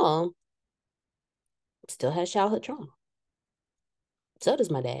mom still has childhood trauma. So does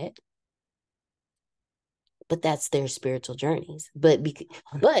my dad. But that's their spiritual journeys. But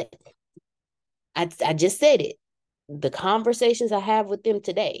I just said it. The conversations I have with them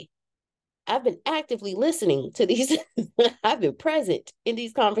today, I've been actively listening to these. I've been present in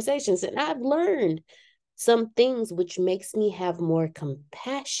these conversations, and I've learned some things which makes me have more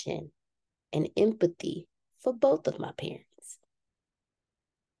compassion and empathy for both of my parents.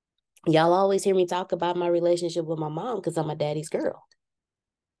 Y'all always hear me talk about my relationship with my mom because I'm a daddy's girl.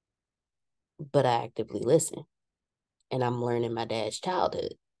 But I actively listen. And I'm learning my dad's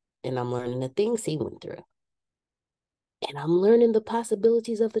childhood. And I'm learning the things he went through. And I'm learning the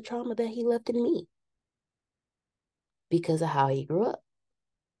possibilities of the trauma that he left in me because of how he grew up.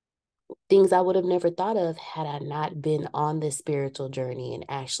 things I would have never thought of had I not been on this spiritual journey and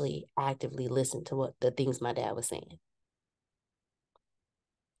actually actively listened to what the things my dad was saying.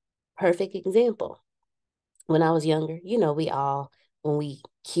 Perfect example. When I was younger, we all, when we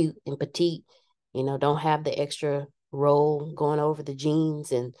cute and petite, don't have the extra roll going over the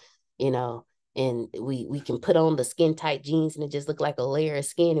jeans, and, and we can put on the skin tight jeans and it just look like a layer of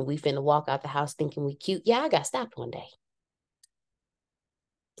skin, and we finna walk out the house thinking we cute. Yeah, I got stopped one day.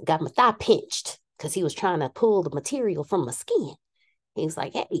 Got my thigh pinched because he was trying to pull the material from my skin. He was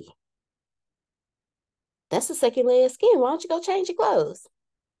like, hey, that's the second layer of skin. Why don't you go change your clothes?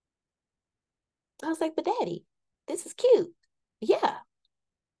 I was like, but Daddy, this is cute. Yeah.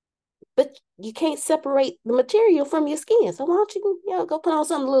 But you can't separate the material from your skin. So why don't you, go put on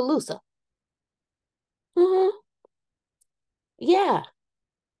something a little looser? Mm-hmm. Yeah.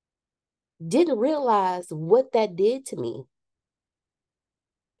 Didn't realize what that did to me.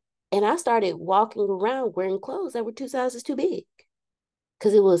 And I started walking around wearing clothes that were 2 sizes too big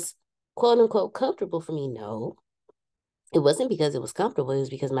because it was quote unquote comfortable for me. No, it wasn't because it was comfortable. It was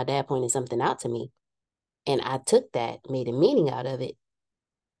because my dad pointed something out to me. And I took that, made a meaning out of it,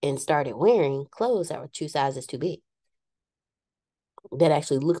 and started wearing clothes that were 2 sizes too big. That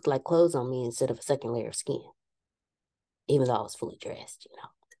actually looked like clothes on me instead of a second layer of skin. Even though I was fully dressed,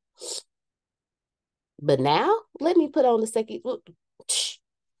 But now, let me put on the second.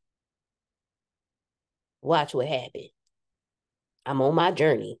 Watch what happened. I'm on my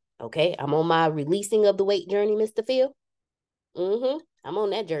journey, okay? I'm on my releasing of the weight journey, Mr. Phil. I'm on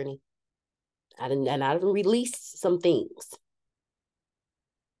that journey. I didn't release some things.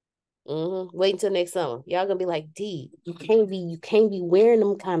 Wait until next summer. Y'all gonna be like, D, you can't be wearing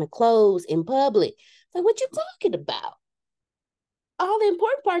them kind of clothes in public. Like, what you talking about? All the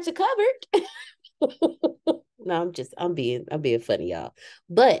important parts are covered. No, I'm being funny, y'all.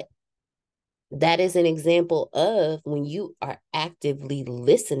 But that is an example of when you are actively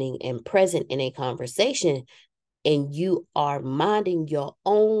listening and present in a conversation and you are minding your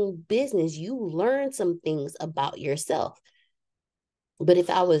own business, you learn some things about yourself. But if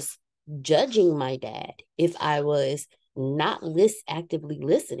I was judging my dad, if I was not actively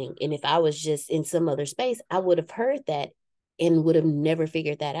listening, and if I was just in some other space, I would have heard that and would have never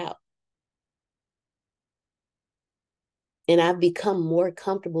figured that out. And I've become more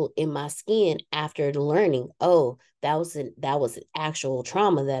comfortable in my skin after learning, oh, that was an actual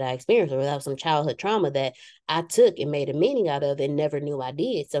trauma that I experienced, or that was some childhood trauma that I took and made a meaning out of and never knew I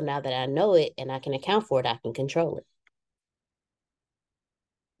did. So now that I know it and I can account for it, I can control it.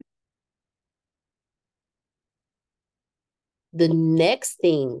 The next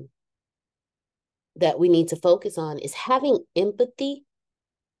thing that we need to focus on is having empathy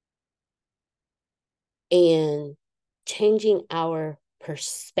and changing our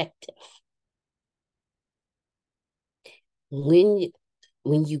perspective. When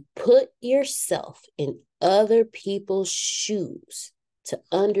you put yourself in other people's shoes to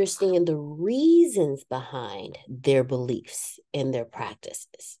understand the reasons behind their beliefs and their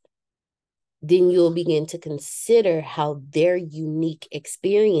practices, then you'll begin to consider how their unique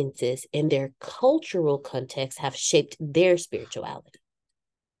experiences and their cultural context have shaped their spirituality.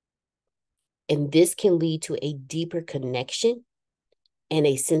 And this can lead to a deeper connection and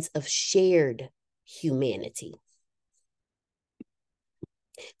a sense of shared humanity.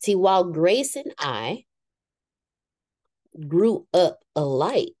 See, while Grace and I grew up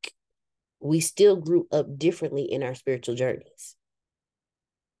alike, we still grew up differently in our spiritual journeys.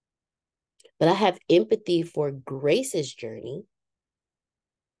 But I have empathy for Grace's journey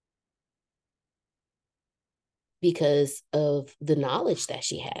because of the knowledge that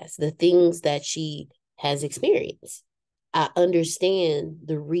she has, the things that she has experienced. I understand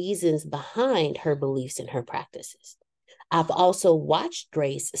the reasons behind her beliefs and her practices. I've also watched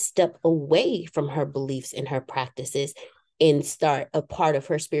Grace step away from her beliefs and her practices and start a part of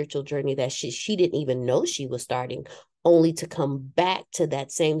her spiritual journey that she didn't even know she was starting, only to come back to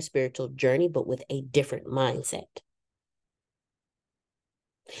that same spiritual journey, but with a different mindset.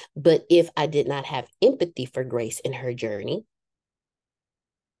 But if I did not have empathy for Grace in her journey,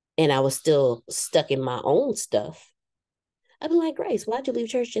 and I was still stuck in my own stuff, I'd be like, Grace, why'd you leave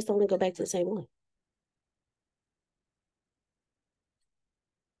church? Just only go back to the same one.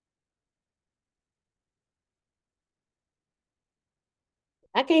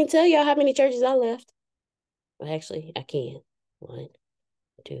 I can't tell y'all how many churches I left. Well, actually, I can. 1,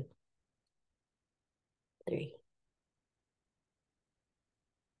 2, 3.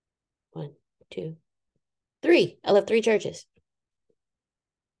 1, 2, 3. I left 3 churches.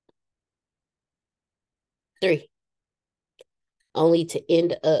 3. Only to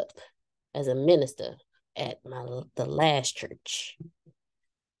end up as a minister at the last church.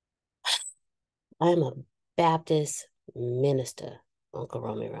 I'm a Baptist minister, Uncle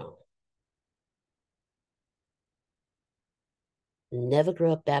Romero. Never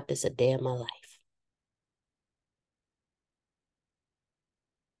grew up Baptist a day in my life.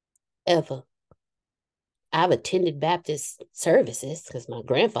 Ever. I've attended Baptist services because my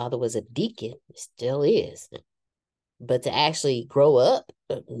grandfather was a deacon, still is. But to actually grow up,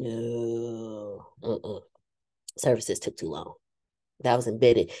 no. Services took too long. That was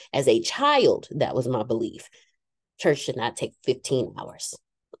embedded. As a child, that was my belief. Church should not take 15 hours.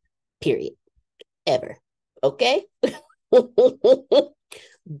 Period. Ever. Okay?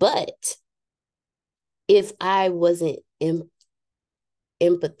 But if I wasn't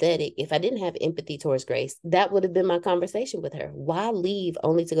empathetic, if I didn't have empathy towards Grace, that would have been my conversation with her. Why leave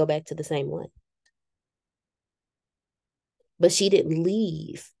only to go back to the same one? But she didn't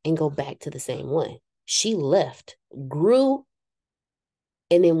leave and go back to the same one. She left, grew,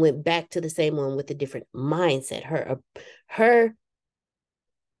 and then went back to the same one with a different mindset.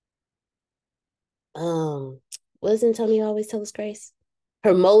 What does Antonio always tell us, Grace?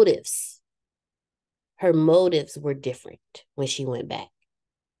 Her motives were different when she went back.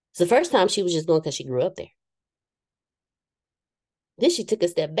 So the first time she was just going because she grew up there. Then she took a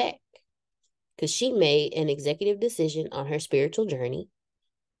step back because she made an executive decision on her spiritual journey.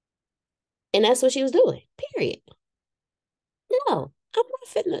 And that's what she was doing, period. No, I'm not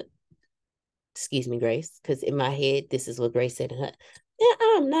finna, excuse me, Grace, because in my head, this is what Grace said to her. Yeah,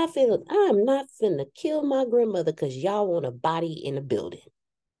 I'm not finna kill my grandmother because y'all want a body in a building.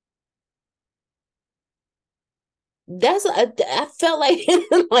 That's I felt like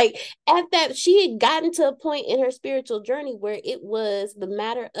like at that she had gotten to a point in her spiritual journey where it was the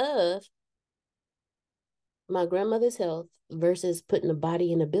matter of my grandmother's health versus putting a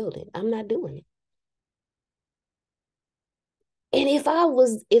body in a building. I'm not doing it. And if I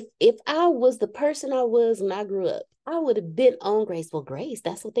was the person I was when I grew up, I would have been on Grace. Well, Grace,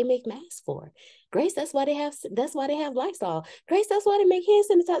 that's what they make masks for. Grace, that's why they have Lysol. Grace, that's why they make hand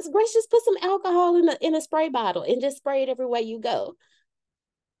sanitizer. Grace, just put some alcohol in a spray bottle and just spray it everywhere you go.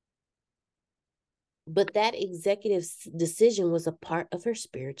 But that executive decision was a part of her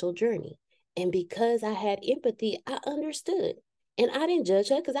spiritual journey. And because I had empathy, I understood. And I didn't judge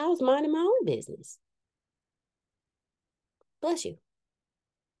her because I was minding my own business. Bless you.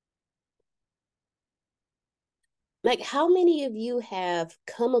 Like, how many of you have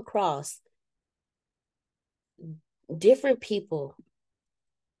come across different people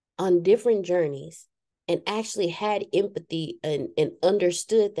on different journeys and actually had empathy and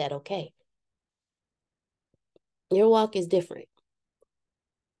understood that, okay, your walk is different.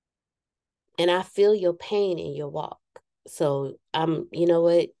 And I feel your pain in your walk. So you know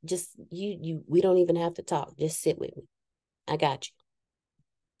what? Just we don't even have to talk. Just sit with me. I got you.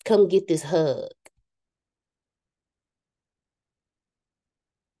 Come get this hug.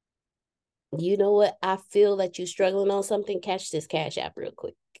 You know what? I feel that you're struggling on something. Catch this Cash App real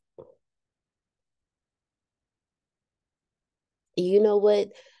quick. You know what?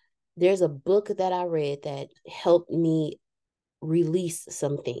 There's a book that I read that helped me release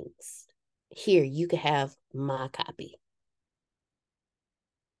some things. Here, you can have my copy.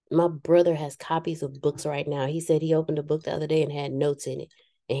 My brother has copies of books right now. He said he opened a book the other day and had notes in it,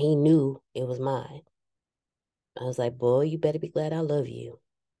 and he knew it was mine. I was like, boy, you better be glad I love you.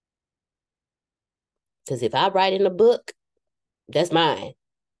 Because if I write in a book, that's mine.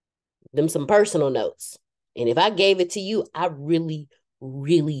 Them some personal notes. And if I gave it to you, I really,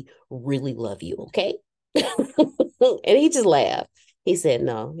 really, really love you, okay? And he just laughed. He said,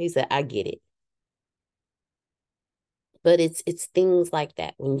 no. He said, I get it. But it's things like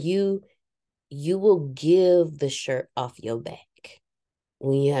that. When you will give the shirt off your back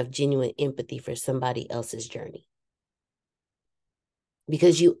when you have genuine empathy for somebody else's journey.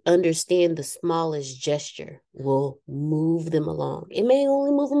 Because you understand the smallest gesture will move them along. It may only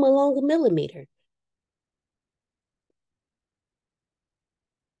move them along a millimeter.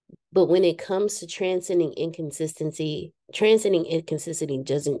 But when it comes to transcending inconsistency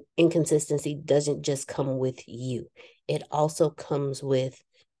doesn't just come with you. It also comes with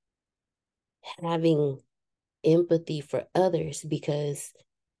having empathy for others, because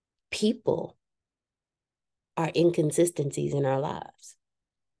people are inconsistencies in our lives.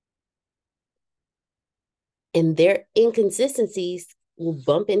 And their inconsistencies will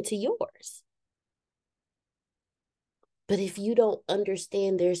bump into yours. But if you don't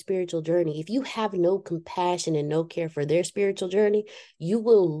understand their spiritual journey, if you have no compassion and no care for their spiritual journey, you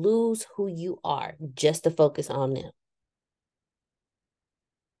will lose who you are just to focus on them.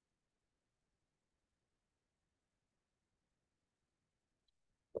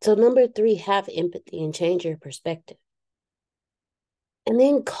 So number 3, have empathy and change your perspective. And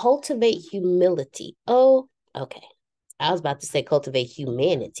then cultivate humility. Oh, okay. I was about to say cultivate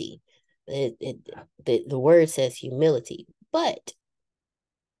humanity. The word says humility, but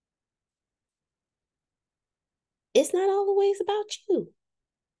it's not always about you.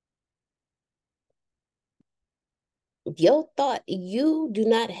 Your thought, you do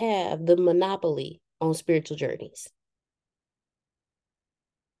not have the monopoly on spiritual journeys.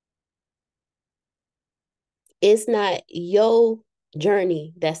 It's not your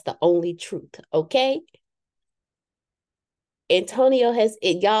journey that's the only truth, okay? Antonio has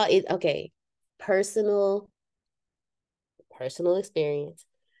it, y'all. It okay. Personal experience.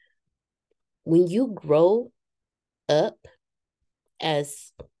 When you grow up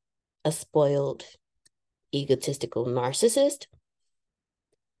as a spoiled, egotistical narcissist,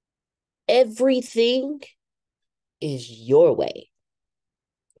 everything is your way.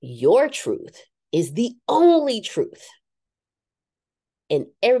 Your truth is the only truth. And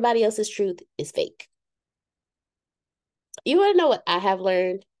everybody else's truth is fake. You want to know what I have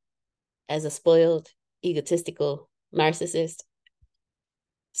learned as a spoiled, egotistical narcissist?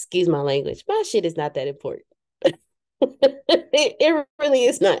 Excuse my language. My shit is not that important. It really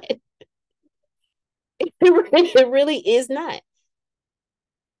is not. It really is not.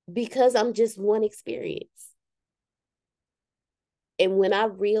 Because I'm just one experience. And when I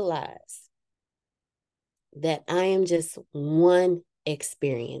realize that I am just one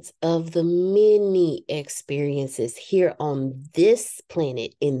experience of the many experiences here on this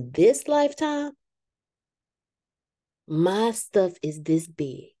planet in this lifetime, my stuff is this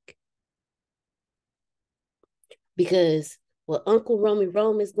big. Because what Uncle Romy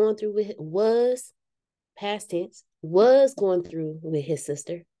Rome is going through with was, past tense, was going through with his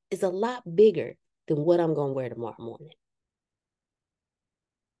sister is a lot bigger than what I'm going to wear tomorrow morning.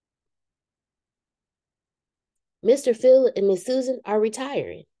 Mr. Phil and Miss Susan are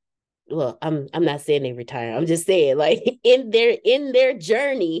retiring. Well, I'm not saying they retire. I'm just saying, like, in their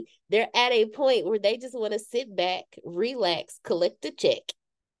journey, they're at a point where they just want to sit back, relax, collect a check,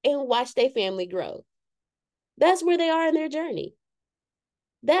 and watch their family grow. That's where they are in their journey.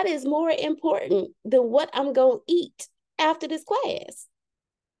 That is more important than what I'm going to eat after this class.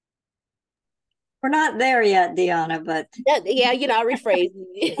 We're not there yet, Deanna, but yeah, I rephrase.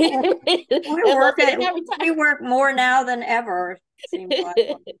 we work more now than ever. Seems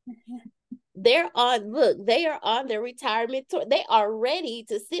like. They are on their retirement tour. They are ready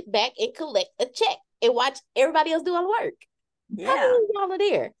to sit back and collect a check and watch everybody else do all the work. Yeah. How many of y'all are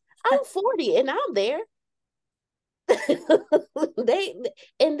there? I'm 40 and I'm there.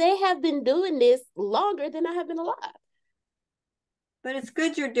 they have been doing this longer than I have been alive. But it's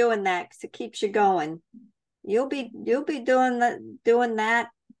good you're doing that because it keeps you going. You'll be doing that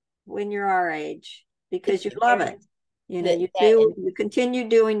when you're our age because you love it. You continue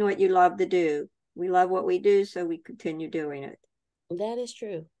doing what you love to do. We love what we do, so we continue doing it. That is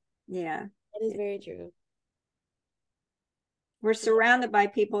true. Yeah. That is very true. We're surrounded by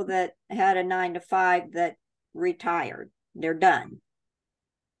people that had a 9-to-5 that retired. They're done.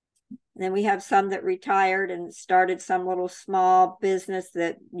 And then we have some that retired and started some little small business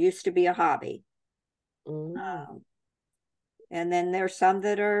that used to be a hobby. And then there's some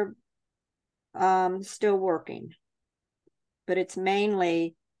that are still working. But it's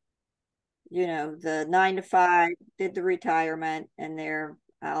mainly, the 9-to-5 did the retirement and they're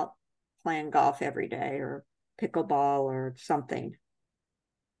out playing golf every day or pickleball or something.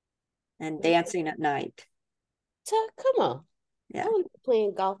 And dancing at night. So come on. Yeah. I want to be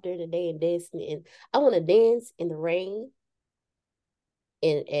playing golf during the day and dancing. And I want to dance in the rain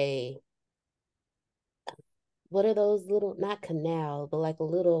in what are those little, not canal, but like a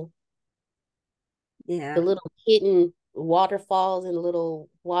little, the little hidden waterfalls and little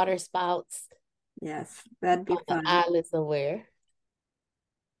water spouts. Yes, that'd be fun. Island somewhere.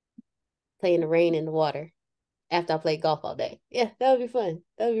 Play in the rain and the water after I play golf all day. Yeah, that would be fun.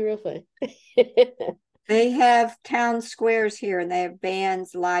 That would be real fun. They have town squares here and they have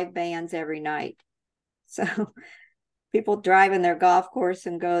live bands every night. So people drive in their golf course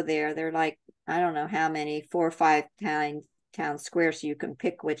and go there. They're like, I don't know how many, 4 or 5 town squares. So you can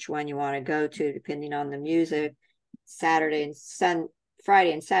pick which one you want to go to depending on the music. Friday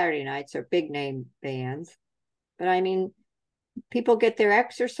and Saturday nights are big name bands. But I mean, people get their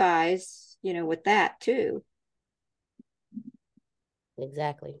exercise, with that too.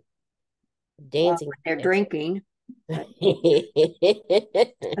 Exactly. Dancing. Well, they're drinking. I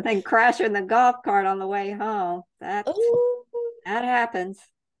think crashing the golf cart on the way home. That happens.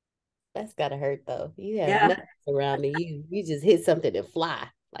 That's gotta hurt though. You have nothing surrounding you. You just hit something and fly.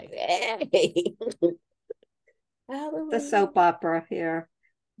 Like, hey. The soap opera here.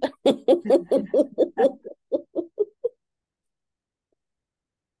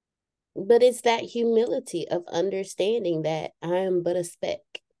 But it's that humility of understanding that I am but a speck.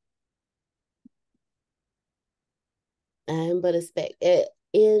 I am but a speck.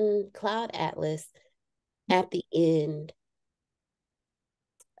 In Cloud Atlas, at the end,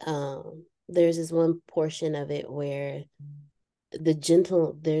 there's this one portion of it where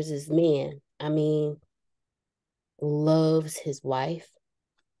there's this man, I mean, loves his wife,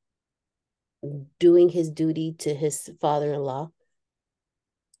 doing his duty to his father-in-law,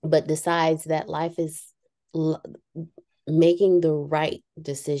 but decides that life is making the right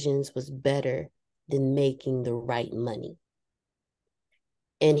decisions was better than making the right money.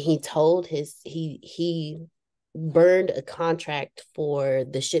 And he told he burned a contract for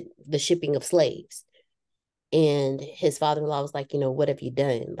the shipping of slaves. And his father-in-law was like, what have you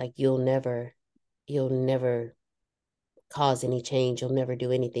done? Like, you'll never cause any change. You'll never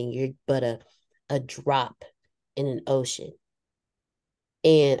do anything. You're but a drop in an ocean.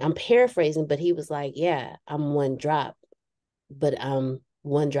 And I'm paraphrasing, but he was like, yeah, I'm one drop, but I'm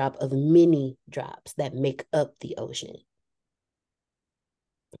one drop of many drops that make up the ocean.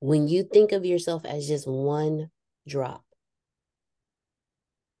 When you think of yourself as just one drop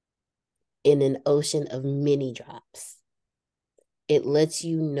in an ocean of many drops, it lets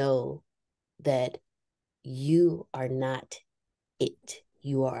you know that you are not it.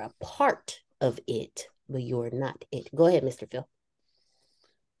 You are a part of it, but you are not it. Go ahead, Mr. Phil.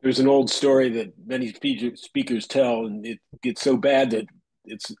 There's an old story that many speakers tell, and it gets so bad that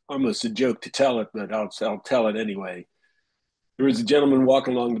it's almost a joke to tell it, but I'll tell it anyway. There was a gentleman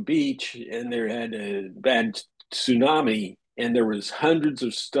walking along the beach, and there had a bad tsunami, and there was hundreds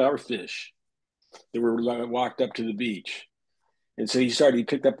of starfish that were walked up to the beach. And so he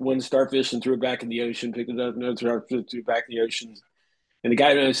picked up one starfish and threw it back in the ocean, picked it up, another starfish, threw it back in the ocean. And the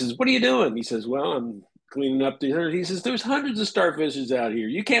guy says, "What are you doing?" He says, "Well, I'm cleaning up the herd." He says, "There's hundreds of starfishes out here.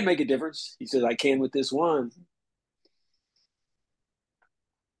 You can't make a difference." He says, "I can with this one."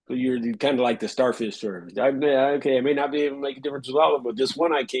 So you're kind of like the starfish serve. Okay, I may not be able to make a difference with all of them, but this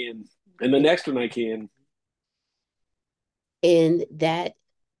one I can, and the next one I can. And that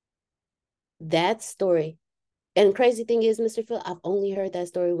story, and crazy thing is, Mr. Phil, I've only heard that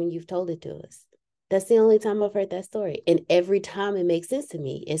story when you've told it to us. That's the only time I've heard that story. And every time it makes sense to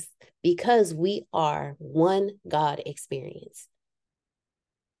me. It's because we are one God experience.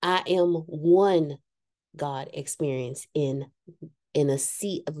 I am one God experience in a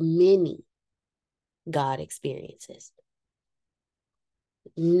sea of many God experiences.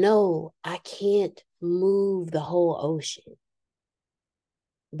 No, I can't move the whole ocean,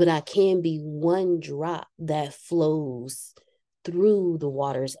 but I can be one drop that flows through the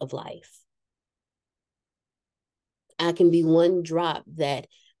waters of life. I can be one drop that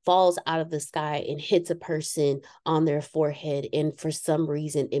falls out of the sky and hits a person on their forehead, and for some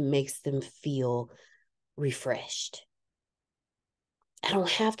reason it makes them feel refreshed. I don't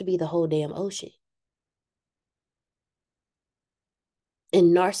have to be the whole damn ocean.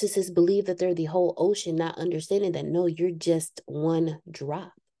 And narcissists believe that they're the whole ocean, not understanding that, no, you're just one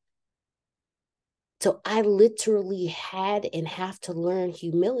drop. So I literally had and have to learn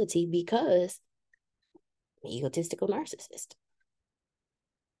humility because I'm an egotistical narcissist.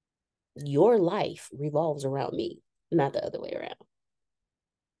 Your life revolves around me, not the other way around.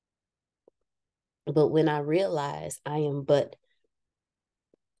 But when I realize I am but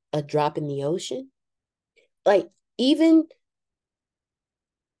a drop in the ocean, like, even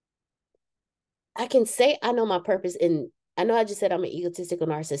I can say I know my purpose, and I know I just said I'm an egotistical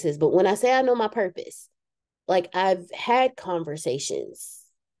narcissist, but when I say I know my purpose, like, I've had conversations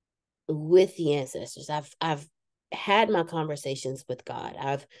with the ancestors. I've had my conversations with God.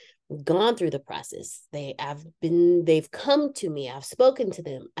 I've gone through the process. They've come to me. I've spoken to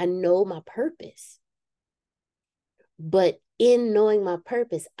them. I know my purpose. But in knowing my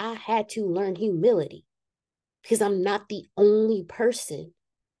purpose, I had to learn humility because I'm not the only person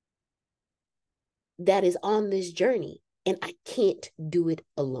that is on this journey, and I can't do it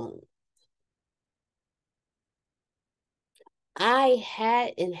alone. I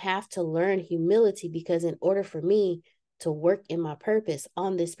had and have to learn humility because in order for me to work in my purpose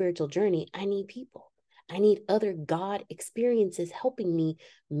on this spiritual journey, I need people. I need other God experiences helping me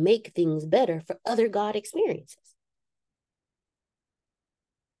make things better for other God experiences.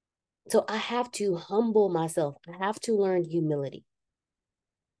 So I have to humble myself. I have to learn humility.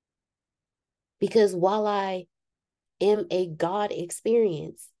 Because while I am a God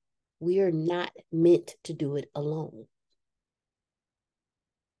experience, we are not meant to do it alone.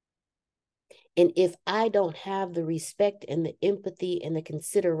 And if I don't have the respect and the empathy and the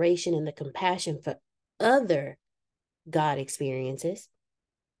consideration and the compassion for other God experiences,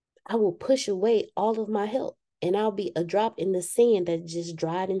 I will push away all of my help, and I'll be a drop in the sand that just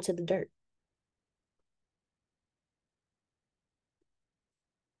dried into the dirt.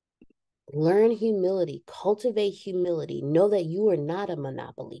 Learn humility, cultivate humility. Know that you are not a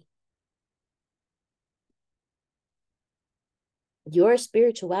monopoly. Your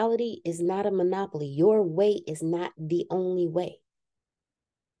spirituality is not a monopoly. Your way is not the only way.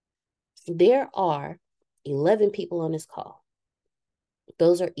 There are 11 people on this call.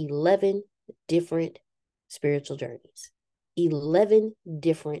 Those are 11 different spiritual journeys, 11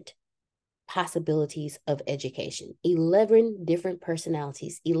 different possibilities of education, 11 different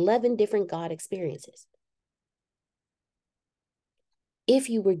personalities, 11 different God experiences. If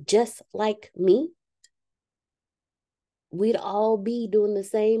you were just like me, we'd all be doing the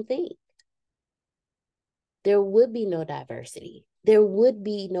same thing. There would be no diversity. There would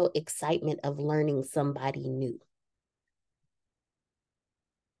be no excitement of learning somebody new.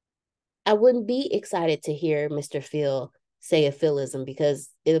 I wouldn't be excited to hear Mr. Phil say a philism because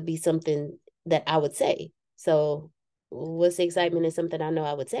it'll be something that I would say. So what's the excitement in something I know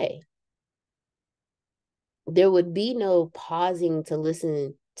I would say? There would be no pausing to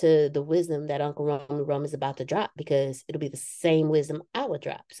listen to the wisdom that Uncle Rum is about to drop, because it'll be the same wisdom I would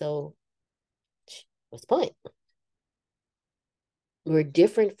drop. So what's the point? We're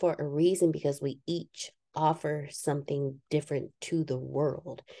different for a reason, because we each offer something different to the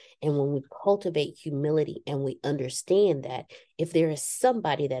world. And when we cultivate humility and we understand that if there is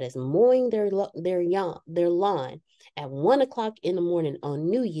somebody that is mowing their lawn at 1 o'clock in the morning on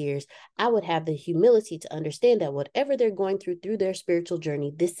New Year's, I would have the humility to understand that whatever they're going through their spiritual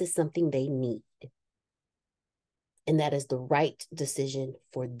journey, this is something they need. And that is the right decision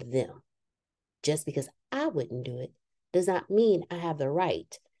for them. Just because I wouldn't do it does not mean I have the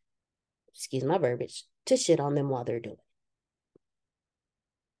right, excuse my verbiage, to shit on them while they're doing it.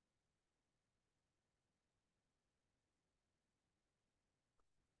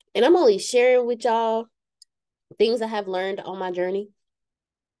 And I'm only sharing with y'all things I have learned on my journey.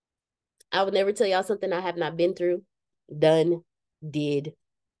 I would never tell y'all something I have not been through, done, did,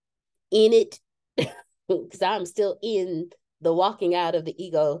 in it, because I'm still in the walking out of the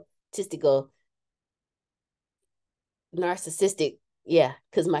egotistical, narcissistic. Yeah,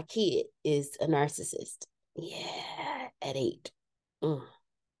 because my kid is a narcissist. Yeah, at 8.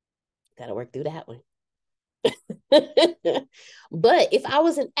 Gotta work through that one. But if I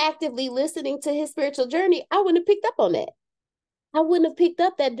wasn't actively listening to his spiritual journey, I wouldn't have picked up on that. I wouldn't have picked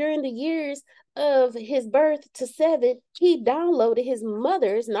up that during the years of his birth to 7, he downloaded his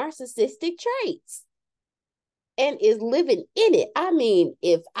mother's narcissistic traits and is living in it. I mean,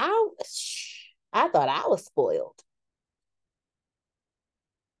 if I thought I was spoiled.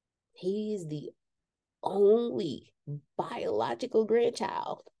 He's the only biological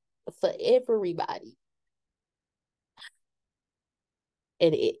grandchild for everybody.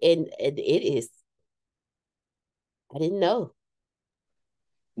 And it is, I didn't know.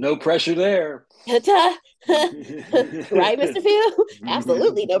 No pressure there. Right, Mr. Phil?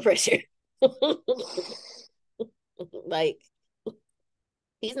 Absolutely no pressure. Like,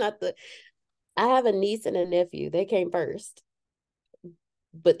 he's not I have a niece and a nephew. They came first.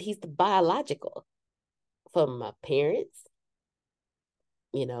 But he's the biological. From my parents,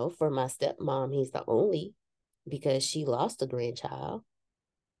 for my stepmom, he's the only, because she lost a grandchild.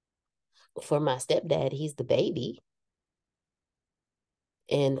 For my stepdad, he's the baby.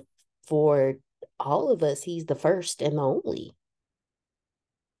 And for all of us, he's the first and the only.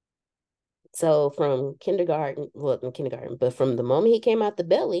 So from kindergarten, but from the moment he came out the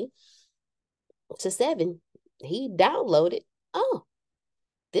belly to 7, he downloaded, oh,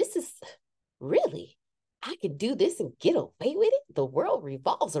 this is really, I could do this and get away with it. The world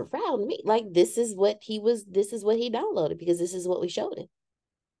revolves around me. Like, this is what he downloaded, because this is what we showed him.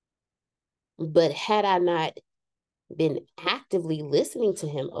 But had I not been actively listening to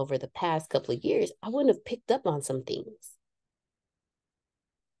him over the past couple of years, I wouldn't have picked up on some things.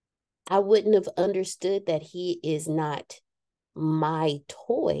 I wouldn't have understood that he is not my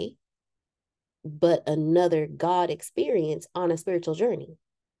toy, but another God experience on a spiritual journey.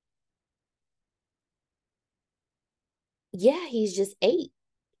 Yeah, he's just 8,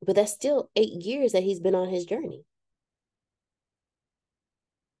 but that's still 8 years that he's been on his journey.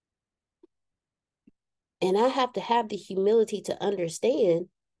 And I have to have the humility to understand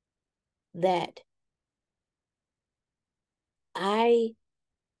that I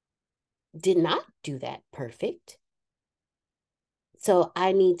did not do that perfect. So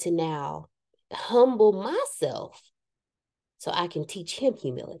I need to now humble myself so I can teach him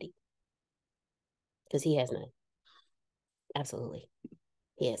humility. Because he has none. Absolutely.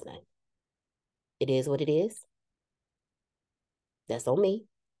 He has none. It is what it is. That's on me.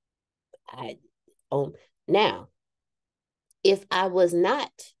 Now, if I was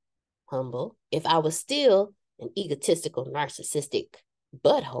not humble, if I was still an egotistical, narcissistic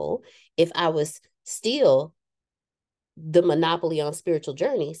butthole, if I was still the monopoly on spiritual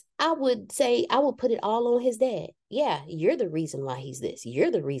journeys, I would put it all on his dad. Yeah, you're the reason why he's this.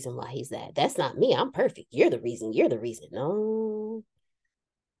 You're the reason why he's that. That's not me. I'm perfect. You're the reason. No.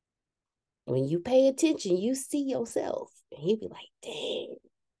 When you pay attention, you see yourself. And you be like, dang,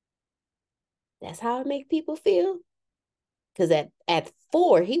 that's how I make people feel. Because at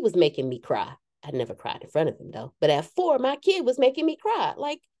 4, he was making me cry. I never cried in front of him, though. But at 4, my kid was making me cry.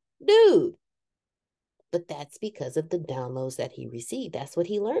 Like, dude. But that's because of the downloads that he received. That's what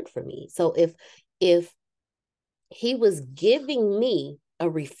he learned from me. So if he was giving me a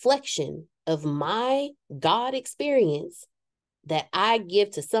reflection of my God experience that I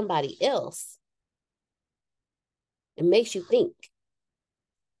give to somebody else, it makes you think,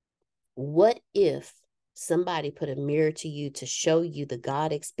 what if somebody put a mirror to you to show you the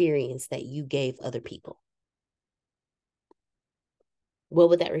God experience that you gave other people? What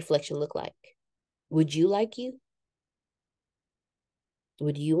would that reflection look like? Would you like you?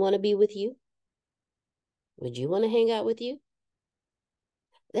 Would you want to be with you? Would you want to hang out with you?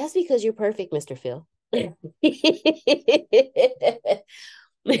 That's because you're perfect, Mr. Phil. Mr.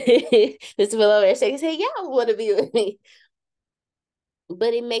 Phil over there saying, yeah, I want to be with me.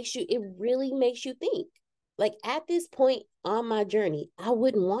 But it really makes you think. Like, at this point on my journey, I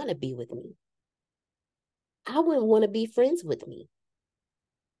wouldn't want to be with me. I wouldn't want to be friends with me.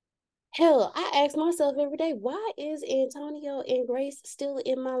 Hell, I ask myself every day, why is Antonio and Grace still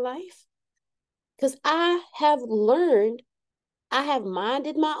in my life? Because I have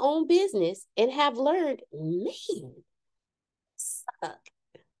minded my own business and have learned, man, suck.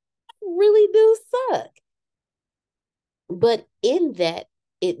 I really do suck. But in that,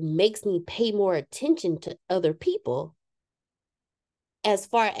 it makes me pay more attention to other people as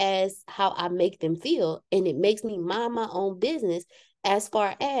far as how I make them feel. And it makes me mind my own business as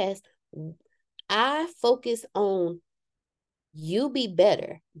far as I focus on you be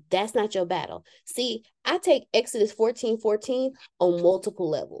better. That's not your battle. See, I take Exodus 14:14 on multiple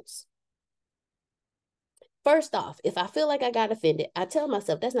levels. First off, if I feel like I got offended, I tell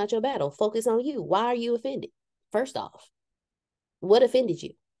myself that's not your battle. Focus on you. Why are you offended? First off, what offended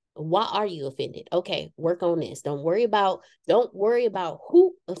you? Why are you offended? Okay, work on this. Don't worry about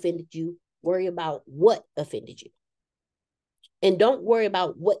who offended you. Worry about what offended you. And don't worry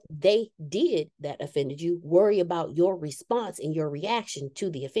about what they did that offended you. Worry about your response and your reaction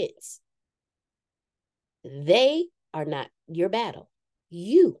to the offense. They are not your battle.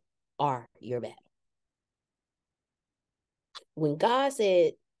 You are your battle. When God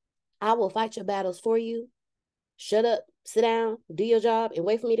said, I will fight your battles for you, shut up, sit down, do your job, and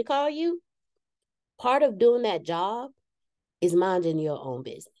wait for me to call you, part of doing that job is minding your own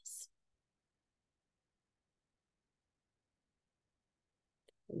business.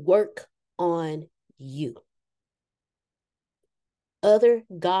 Work on you. Other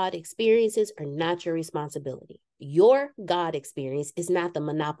God experiences are not your responsibility. Your God experience is not the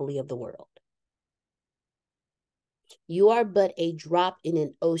monopoly of the world. You are but a drop in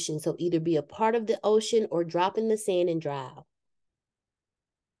an ocean, so either be a part of the ocean or drop in the sand and drown.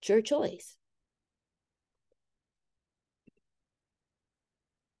 It's your choice.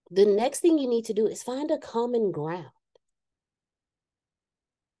 The next thing you need to do is find a common ground.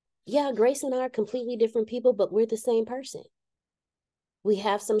 Yeah, Grace and I are completely different people, but we're the same person. We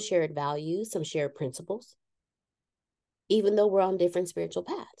have some shared values, some shared principles, even though we're on different spiritual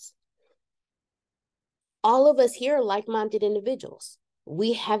paths. All of us here are like-minded individuals.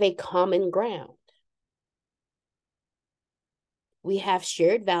 We have a common ground. We have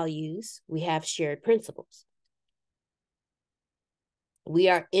shared values. We have shared principles. We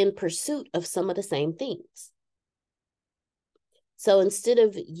are in pursuit of some of the same things. So instead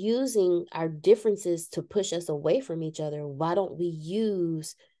of using our differences to push us away from each other, why don't we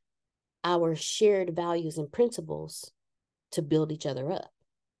use our shared values and principles to build each other up?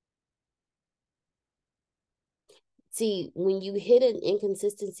 See, when you hit an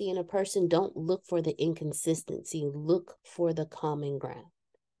inconsistency in a person, don't look for the inconsistency. Look for the common ground.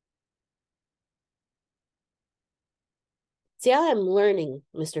 See, I am learning,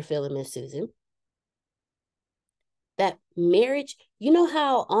 Mr. Phil and Miss Susan, that marriage, you know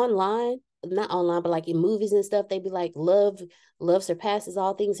how online not online, but like in movies and stuff, they be like, love surpasses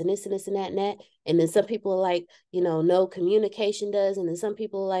all things, and this and this and that and that. And then some people are like, no, communication does. And then some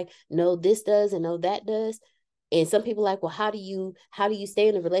people are like, no, this does, and no, that does. And some people are like, well, how do you stay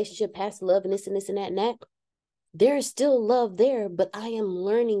in a relationship past love and this and this and that and that? There is still love there, but I am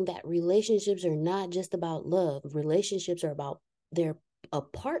learning that relationships are not just about love. Relationships are about they're a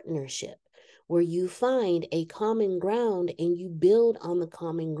partnership where you find a common ground and you build on the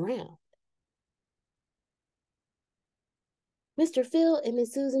common ground. Mr. Phil and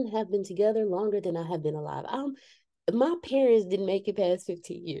Miss Susan have been together longer than I have been alive. My parents didn't make it past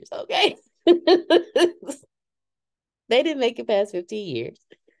 15 years, okay? They didn't make it past 15 years.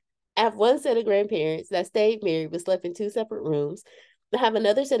 I have one set of grandparents that stayed married but slept in 2 separate rooms. I have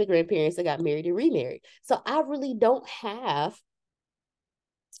another set of grandparents that got married and remarried. So I really don't have,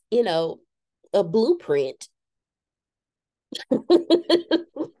 a blueprint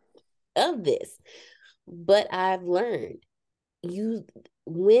of this. But I've learned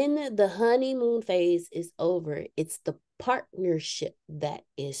when the honeymoon phase is over, it's the partnership that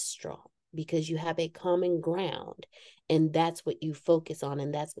is strong because you have a common ground, and that's what you focus on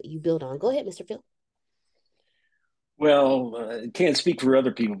and that's what you build on. Go ahead, Mr. Phil. Well, I can't speak for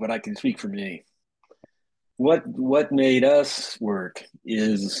other people, but I can speak for me. What made us work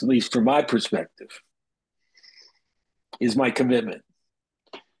is, at least from my perspective, is my commitment.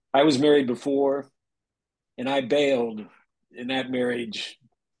 I was married before, and I bailed in that marriage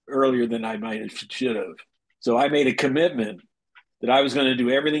earlier than I might have should have. So I made a commitment that I was going to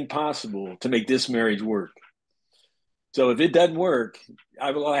do everything possible to make this marriage work. So if it doesn't work, I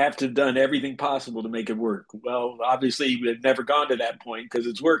will have to have done everything possible to make it work. Well, obviously, we've never gone to that point because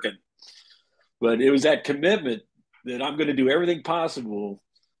it's working. But it was that commitment that I'm going to do everything possible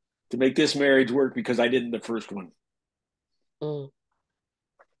to make this marriage work because I didn't the first one. I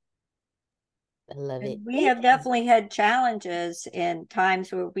love it. We have definitely had challenges in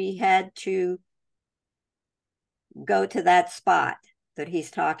times where we had to go to that spot that he's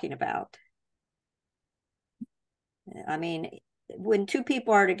talking about. I mean, when 2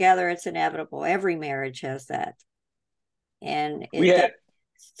 people are together, it's inevitable. Every marriage has that. And it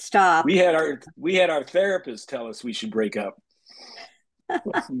stop. We had our therapist tell us we should break up.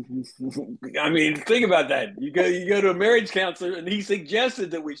 I mean, think about that. You go to a marriage counselor and he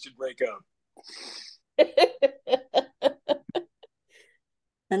suggested that we should break up.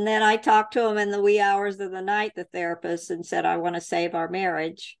 And then I talked to him in the wee hours of the night, the therapist, and said, I want to save our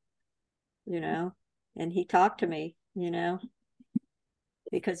marriage, and he talked to me,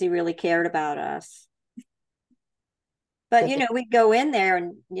 because he really cared about us. But, we go in there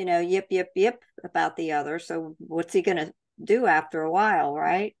and, yip, yip, yip about the other. So what's he going to do after a while,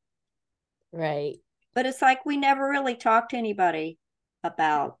 right? Right. But it's like we never really talked to anybody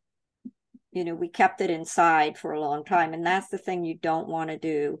about, we kept it inside for a long time. And that's the thing you don't want to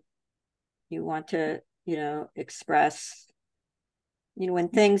do. You want to, express, when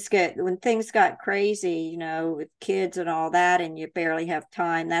things got crazy, with kids and all that, and you barely have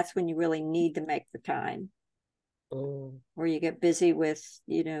time, that's when you really need to make the time. Or you get busy with,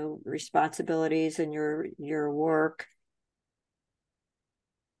 responsibilities and your work.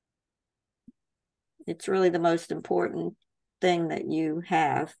 It's really the most important thing that you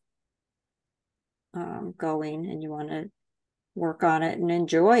have going, and you want to work on it and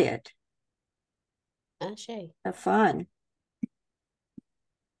enjoy it. Have fun.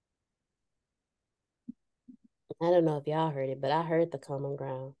 I don't know if y'all heard it, but I heard the common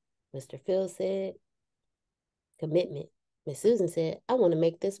ground. Mr. Phil said commitment. Miss Susan said, I want to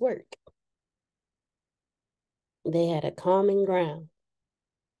make this work. They had a common ground.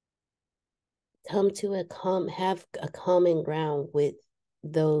 Have a common ground with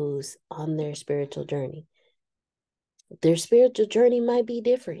those on their spiritual journey. Their spiritual journey might be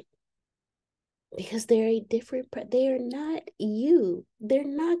different because they are not you. They're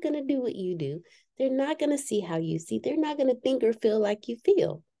not going to do what you do. They're not going to see how you see. They're not going to think or feel like you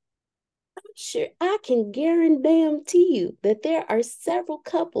feel. I'm sure I can guarantee you that there are several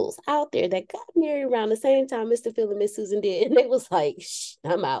couples out there that got married around the same time Mr. Phil and Miss Susan did, and they was like, Shh,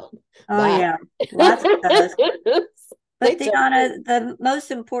 I'm out. Oh, bye. Yeah, lots of those. But Deanna, the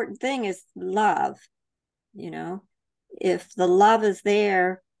most important thing is love. If the love is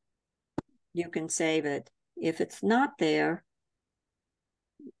there, you can save it. If it's not there,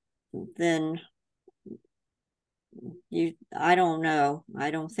 then I don't know.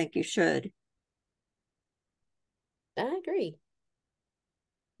 I don't think you should. I agree.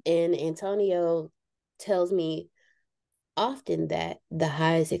 And Antonio tells me often that the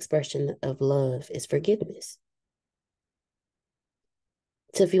highest expression of love is forgiveness.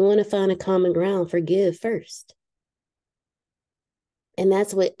 So if you want to find a common ground, forgive first. And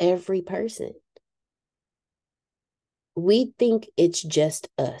that's with every person. We think it's just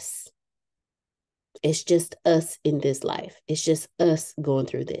us. It's just us in this life. It's just us going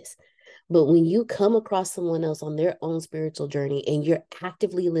through this. But when you come across someone else on their own spiritual journey and you're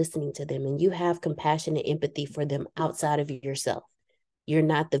actively listening to them and you have compassion and empathy for them outside of yourself, you're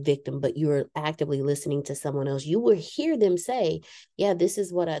not the victim, but you're actively listening to someone else. You will hear them say, yeah, this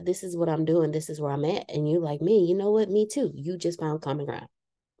is what I'm doing. This is where I'm at. And you're like, me, you know what? Me too. You just found common ground.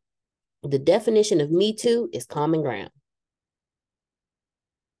 The definition of me too is common ground.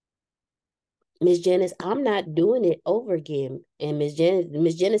 Miss Janice, I'm not doing it over again. And Miss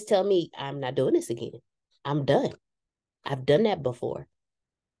Janice tell me, I'm not doing this again. I'm done. I've done that before.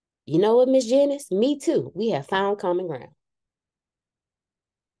 You know what, Miss Janice? Me too. We have found common ground.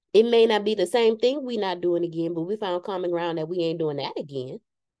 It may not be the same thing we not doing again, but we found common ground that we ain't doing that again.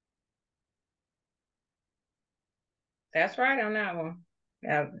 That's right on that one.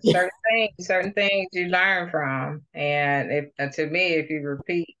 Certain things you learn from, and to me, if you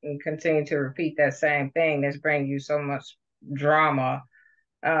repeat and continue to repeat that same thing, that's bringing you so much drama,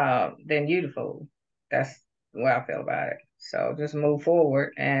 then you the fool. That's the way I feel about it. So just move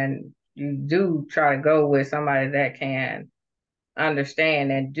forward, and you do try to go with somebody that can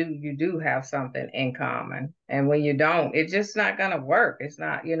understand and you do have something in common. And when you don't, it's just not gonna work. It's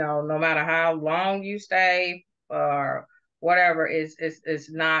not, no matter how long you stay or whatever,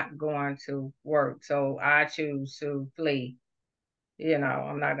 it's not going to work. So I choose to flee.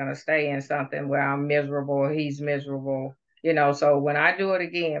 I'm not gonna stay in something where I'm miserable, he's miserable. So when I do it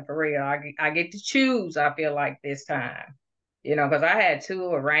again, for real, I get to choose, I feel like this time. Because I had two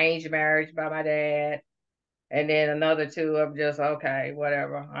arranged marriage by my dad. And then another two of just, okay,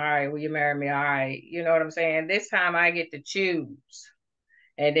 whatever. All right, will you marry me? All right. You know what I'm saying? This time I get to choose.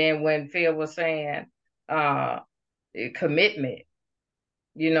 And then when Phil was saying commitment,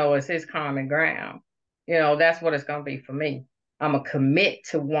 it's his common ground. That's what it's going to be for me. I'm going to commit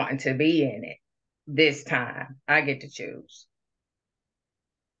to wanting to be in it this time. I get to choose.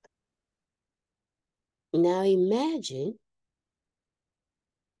 Now imagine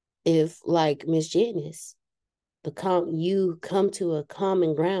if, like Miss Janice, you come to a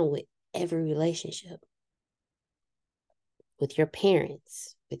common ground with every relationship, with your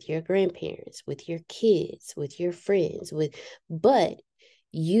parents, with your grandparents, with your kids, with your friends, but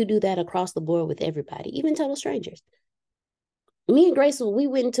you do that across the board with everybody, even total strangers. Me and Grace, we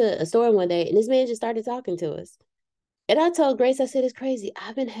went into a store one day and this man just started talking to us. And I told Grace, I said, it's crazy.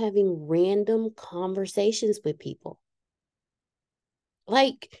 I've been having random conversations with people.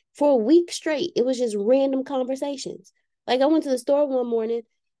 Like for a week straight, it was just random conversations. Like I went to the store one morning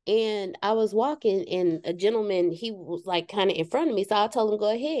and I was walking and a gentleman, he was like kind of in front of me. So I told him, go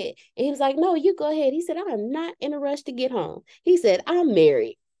ahead. And he was like, no, you go ahead. He said, I'm not in a rush to get home. He said, I'm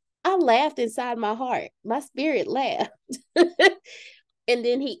married. I laughed inside my heart. My spirit laughed. And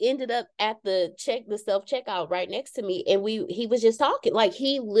then he ended up at the self-checkout right next to me. And he was just talking. Like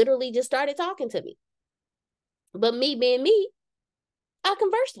he literally just started talking to me. But me being me, I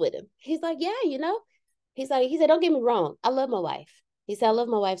conversed with him. He's like, yeah, he said, don't get me wrong. I love my wife. He said, I love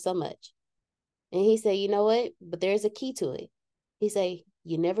my wife so much. And he said, you know what? But there's a key to it. He said,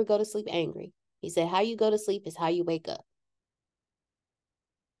 you never go to sleep angry. He said, how you go to sleep is how you wake up.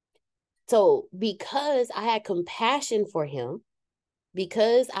 So because I had compassion for him,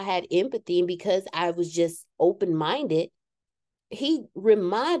 because I had empathy, and because I was just open-minded, he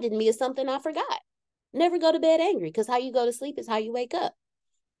reminded me of something I forgot. Never go to bed angry, because how you go to sleep is how you wake up.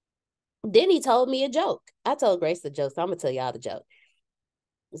 Then he told me a joke. I told Grace the joke, so I'm going to tell y'all the joke.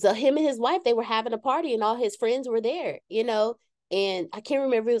 So him and his wife, they were having a party and all his friends were there, and I can't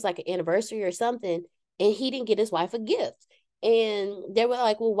remember, it was like an anniversary or something, and he didn't get his wife a gift. And they were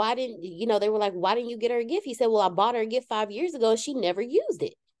like, well, why didn't you get her a gift? He said, well, I bought her a gift 5 years ago and she never used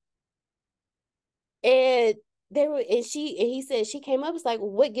it. And he said, she came up, it's like,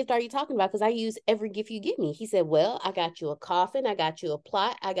 what gift are you talking about? Because I use every gift you give me. He said, well, I got you a coffin, I got you a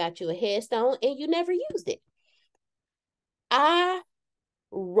plot, I got you a headstone, and you never used it. I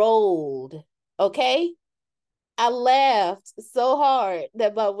rolled, okay? I laughed so hard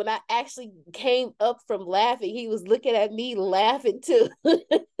that when I actually came up from laughing, he was looking at me laughing too.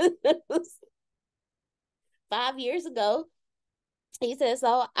 5 years ago, he said,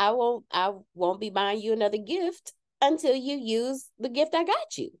 so I won't be buying you another gift until you use the gift I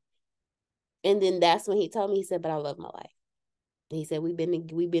got you. And then that's when he told me, he said, but I love my wife. He said, we've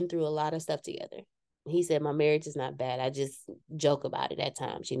been through a lot of stuff together. He said, my marriage is not bad. I just joke about it at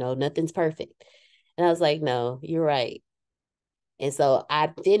times, nothing's perfect. And I was like, no, you're right. And so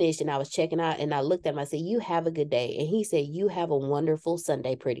I finished and I was checking out and I looked at him. I said, "You have a good day." And he said, "You have a wonderful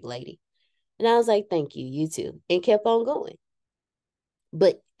Sunday, pretty lady." And I was like, "Thank you, you too." And kept on going.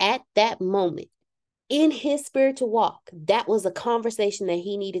 But at that moment, in his spiritual walk, that was a conversation that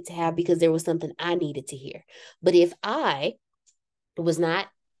he needed to have because there was something I needed to hear. But if I was not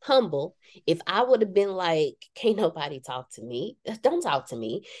humble, if I would have been like, "Can't nobody talk to me, don't talk to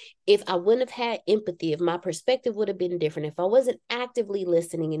me," if I wouldn't have had empathy, if my perspective would have been different, if I wasn't actively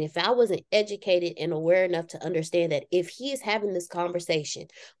listening, and if I wasn't educated and aware enough to understand that if he is having this conversation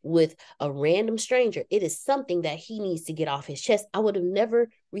with a random stranger, it is something that he needs to get off his chest, I would have never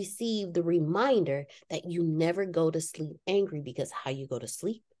received the reminder that you never go to sleep angry, because how you go to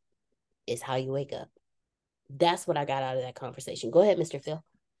sleep is how you wake up. That's what I got out of that conversation. Go ahead, Mr. Phil.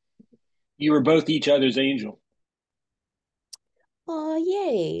 You were both each other's angel. Oh,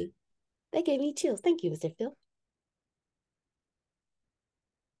 yay. That gave me chills. Thank you, Mr. Phil.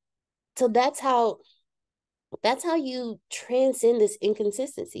 So that's how you transcend this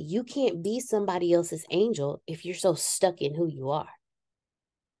inconsistency. You can't be somebody else's angel if you're so stuck in who you are.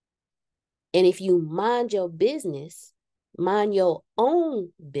 And if you mind your business, mind your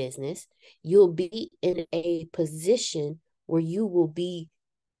own business, you'll be in a position where you will be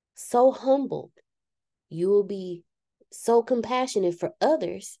so humbled. You will be so compassionate for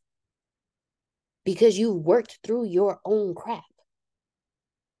others because you've worked through your own crap.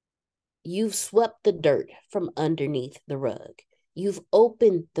 You've swept the dirt from underneath the rug. You've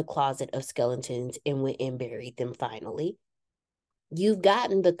opened the closet of skeletons and went and buried them finally. You've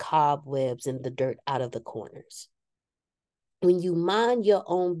gotten the cobwebs and the dirt out of the corners. When you mind your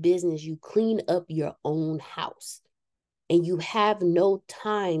own business, you clean up your own house, and you have no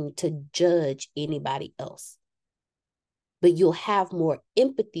time to judge anybody else. But you'll have more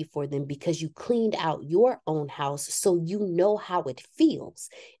empathy for them because you cleaned out your own house, so you know how it feels,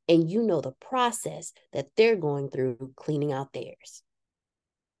 and you know the process that they're going through cleaning out theirs.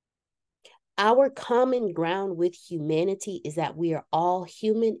 Our common ground with humanity is that we are all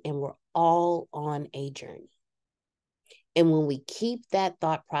human and we're all on a journey. And when we keep that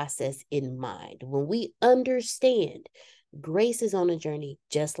thought process in mind, when we understand Grace is on a journey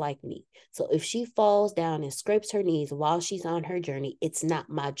just like me. So if she falls down and scrapes her knees while she's on her journey, it's not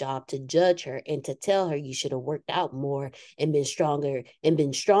my job to judge her and to tell her you should have worked out more and been stronger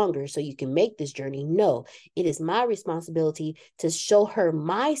so you can make this journey. No, it is my responsibility to show her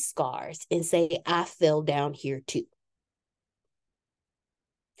my scars and say, I fell down here too.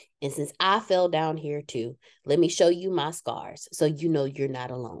 And since I fell down here too, let me show you my scars so you know you're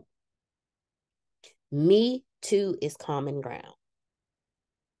not alone. Me too is common ground.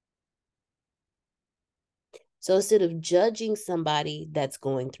 So instead of judging somebody that's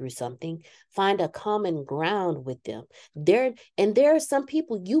going through something, find a common ground with them. There are some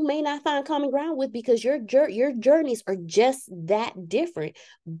people you may not find common ground with because your journeys are just that different.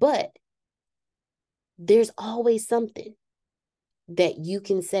 But there's always something that you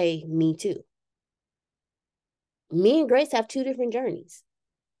can say, me too. Me and Grace have two different journeys.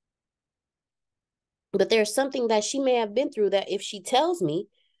 But there's something that she may have been through that if she tells me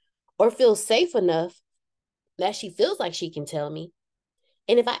or feels safe enough that she feels like she can tell me,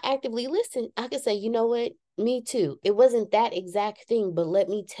 and if I actively listen, I could say, you know what, me too. It wasn't that exact thing, but let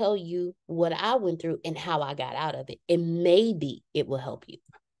me tell you what I went through and how I got out of it. And maybe it will help you.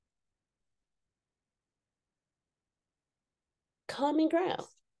 Common ground.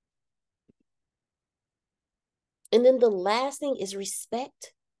 And then the last thing is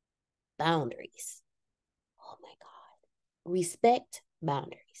respect boundaries. Oh my God. Respect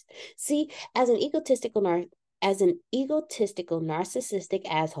boundaries. See, as an egotistical narcissistic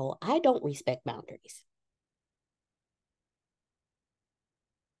asshole, I don't respect boundaries.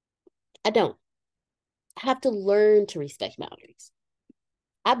 I don't. I have to learn to respect boundaries.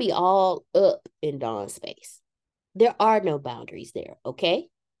 I be all up in Dawn's space. There are no boundaries there, okay?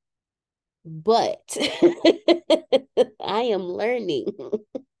 But I am learning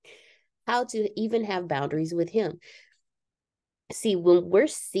how to even have boundaries with him. See, when we're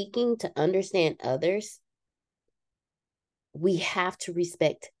seeking to understand others, we have to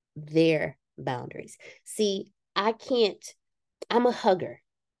respect their boundaries. See, I'm a hugger.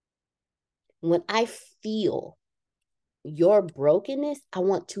 When I feel your brokenness, I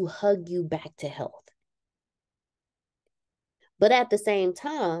want to hug you back to health. But at the same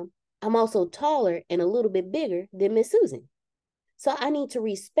time, I'm also taller and a little bit bigger than Miss Susan. So I need to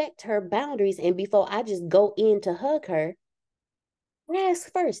respect her boundaries. And before I just go in to hug her,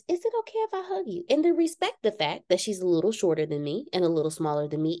 ask first, is it okay if I hug you? And then respect the fact that she's a little shorter than me and a little smaller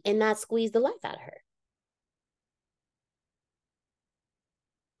than me and not squeeze the life out of her.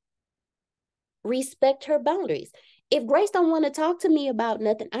 Respect her boundaries. If Grace don't want to talk to me about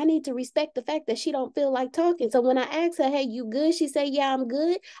nothing, I need to respect the fact that she don't feel like talking. So when I ask her, hey, you good? She say, yeah, I'm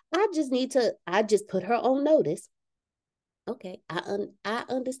good. I just put her on notice. Okay, I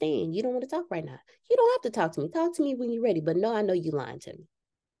understand. You don't want to talk right now. You don't have to talk to me. Talk to me when you're ready. But no, I know you lying to me.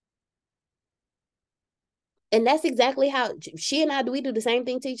 And that's exactly how she and we do the same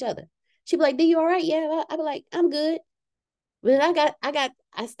thing to each other. She'd be like, "Do you all right?" Yeah. I'd be like, "I'm good." But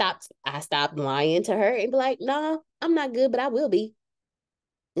I stopped lying to her and be like, "No, I'm not good, but I will be."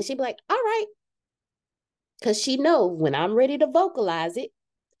 And she'd be like, "All right." Because she know when I'm ready to vocalize it,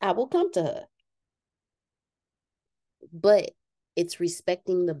 I will come to her. But it's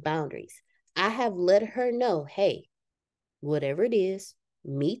respecting the boundaries. I have let her know, hey, whatever it is,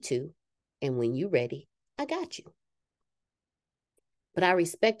 me too. And when you're ready, I got you. But I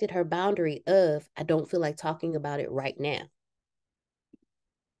respected her boundary of, I don't feel like talking about it right now.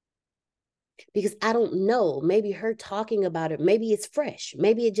 Because I don't know, maybe her talking about it, maybe it's fresh.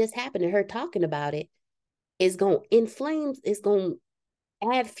 Maybe it just happened and her talking about it is going to inflame, it's going to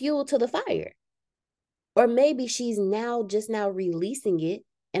add fuel to the fire. Or maybe she's just now releasing it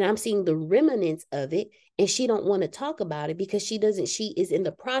and I'm seeing the remnants of it and she don't want to talk about it because she is in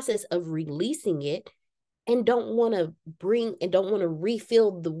the process of releasing it and don't want to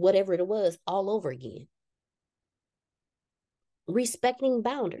refill the whatever it was all over again. Respecting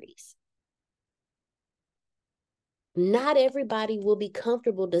boundaries. Not everybody will be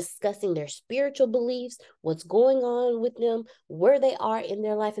comfortable discussing their spiritual beliefs, what's going on with them, where they are in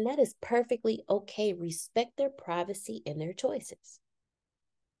their life, and that is perfectly okay. Respect their privacy and their choices.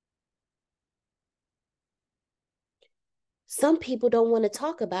 Some people don't want to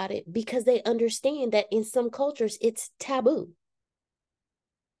talk about it because they understand that in some cultures it's taboo.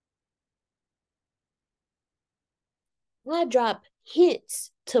 I drop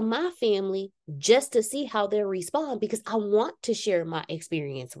hints to my family just to see how they'll respond because I want to share my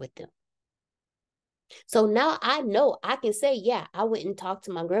experience with them. So now I know I can say, yeah, I went and talked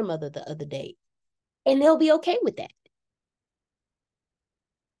to my grandmother the other day, and they'll be okay with that.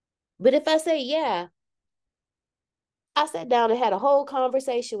 But if I say, yeah, I sat down and had a whole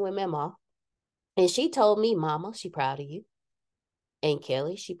conversation with Mama, and she told me, Mama, she proud of you. Aunt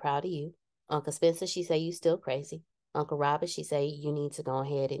Kelly, she proud of you. Uncle Spencer, she say you still crazy. Uncle Robert, she say you need to go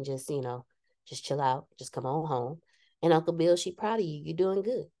ahead and just, just chill out, just come on home. And Uncle Bill, she proud of you. You're doing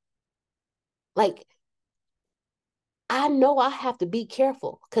good. Like, I know I have to be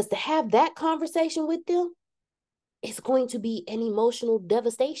careful because to have that conversation with them, it's going to be an emotional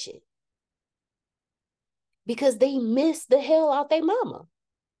devastation because they miss the hell out their mama.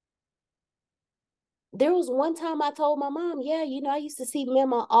 There was one time I told my mom, yeah, I used to see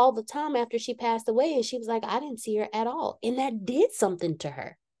Mama all the time after she passed away. And she was like, I didn't see her at all. And that did something to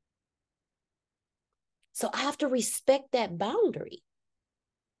her. So I have to respect that boundary.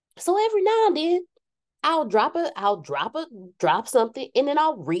 So every now and then I'll drop something, and then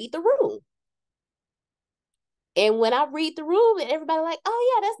I'll read the room. And when I read the room and everybody like,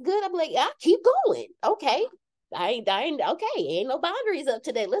 oh yeah, that's good. I'm like, I keep going. Okay. I ain't okay. Ain't no boundaries up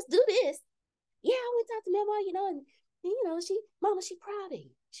today. Let's do this. Yeah, I went to talk to Mama, and Mama, she proud of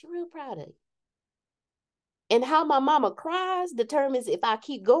you. She real proud of you. And how my mama cries determines if I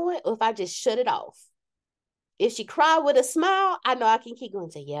keep going or if I just shut it off. If she cry with a smile, I know I can keep going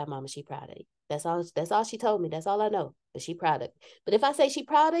and say, yeah, Mama, she proud of you. That's all she told me. That's all I know. But she proud of you. But if I say she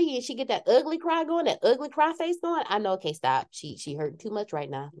proud of you and she get that ugly cry going, that ugly cry face going, I know, okay, stop. She hurting too much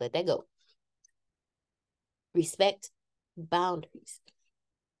right now. Let that go. Respect boundaries.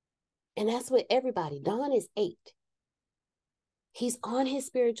 And that's what everybody. Don is 8. He's on his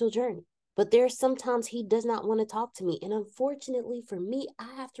spiritual journey. But there's sometimes he does not want to talk to me. And unfortunately for me,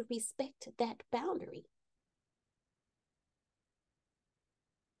 I have to respect that boundary.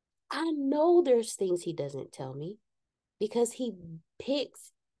 I know there's things he doesn't tell me because he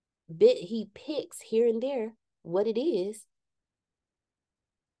picks here and there what it is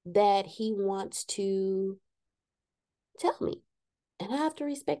that he wants to tell me. And I have to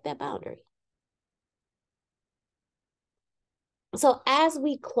respect that boundary. So as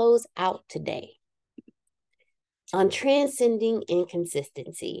we close out today on transcending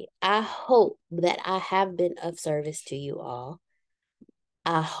inconsistency, I hope that I have been of service to you all.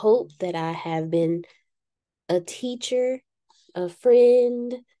 I hope that I have been a teacher, a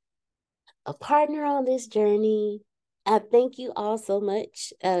friend, a partner on this journey. I thank you all so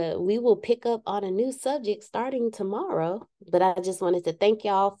much. We will pick up on a new subject starting tomorrow, but I just wanted to thank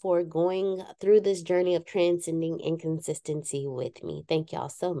y'all for going through this journey of transcending inconsistency with me. Thank y'all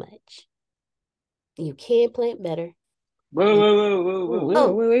so much. You can plant better. Whoa, whoa, whoa, whoa, whoa.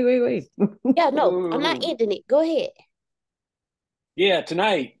 Oh. Wait. Yeah, no, I'm not ending it. Go ahead. Yeah,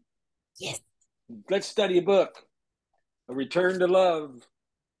 tonight. Yes. Let's study a book, A Return to Love,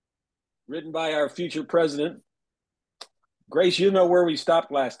 written by our future president. Grace, you know where we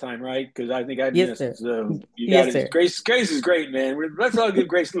stopped last time, right? Because I think I Yes, missed. sir. So you got Yes, it. sir. Grace is great, man. Let's all give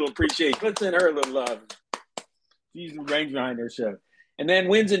Grace a little appreciation. Let's send her a little love. She's the range behind her show. And then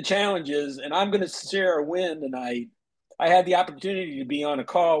wins and challenges. And I'm going to share a win tonight. I had the opportunity to be on a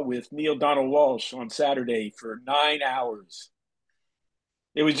call with Neil Donald Walsh on Saturday for 9 hours.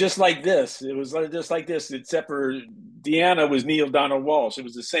 It was just like this. It was just like this, except for Deanna was Neil Donald Walsh. It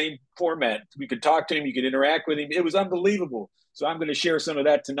was the same format. We could talk to him. You could interact with him. It was unbelievable. So I'm going to share some of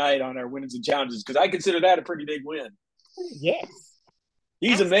that tonight on our wins and challenges because I consider that a pretty big win. Yes.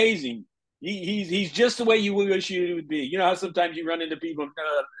 He's amazing. He's just the way you wish you would be. You know how sometimes you run into people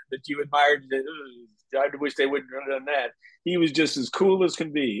that you admired. I wish they wouldn't have done that. He was just as cool as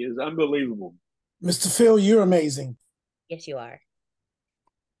can be. It's unbelievable. Mr. Phil, you're amazing. Yes, you are.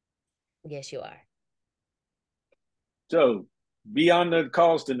 Yes, you are. So be on the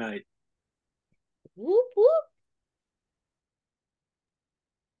calls tonight. Whoop, whoop.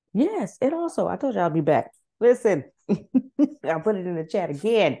 Yes, and also I told you I'll be back. Listen, I'll put it in the chat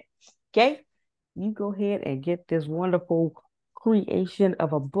again. Okay, you go ahead and get this wonderful creation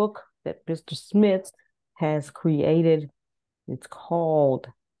of a book that Mr. Smith has created. It's called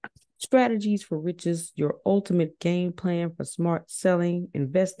Strategies for Riches, Your Ultimate Game Plan for Smart Selling,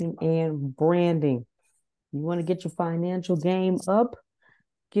 Investing, and Branding. You want to get your financial game up?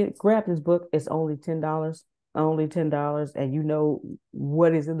 Grab this book. It's only $10. Only $10. And you know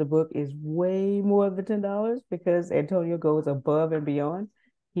what is in the book is way more than $10 because Antonio goes above and beyond.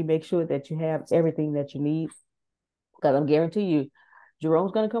 He makes sure that you have everything that you need. Because I'm guarantee you,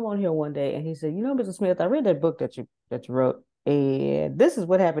 Jerome's gonna come on here one day and he said, you know, Mr. Smith, I read that book that you wrote, and this is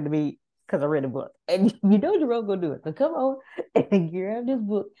what happened to me because I read the book. And you know Jerome gonna do it. So come on and grab this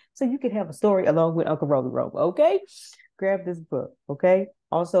book so you can have a story along with Uncle Roby Rope. Okay? Grab this book. Okay.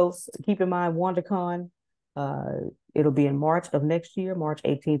 Also, keep in mind WonderCon. It'll be in March of next year, March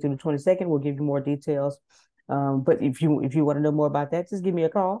 18th through the 22nd. We'll give you more details. But if you want to know more about that, just give me a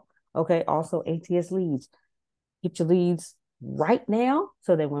call. Okay. Also, ATS leads. Get your leads right now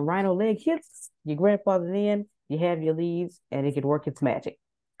so that when Rhino Leg hits, your grandfather's in, you have your leads, and it can work its magic.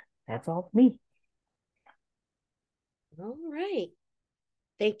 That's all for me. All right.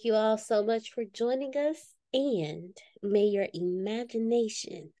 Thank you all so much for joining us, and may your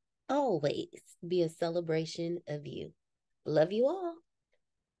imagination always be a celebration of you. Love you all.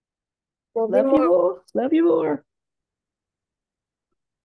 Love you more. Love you more.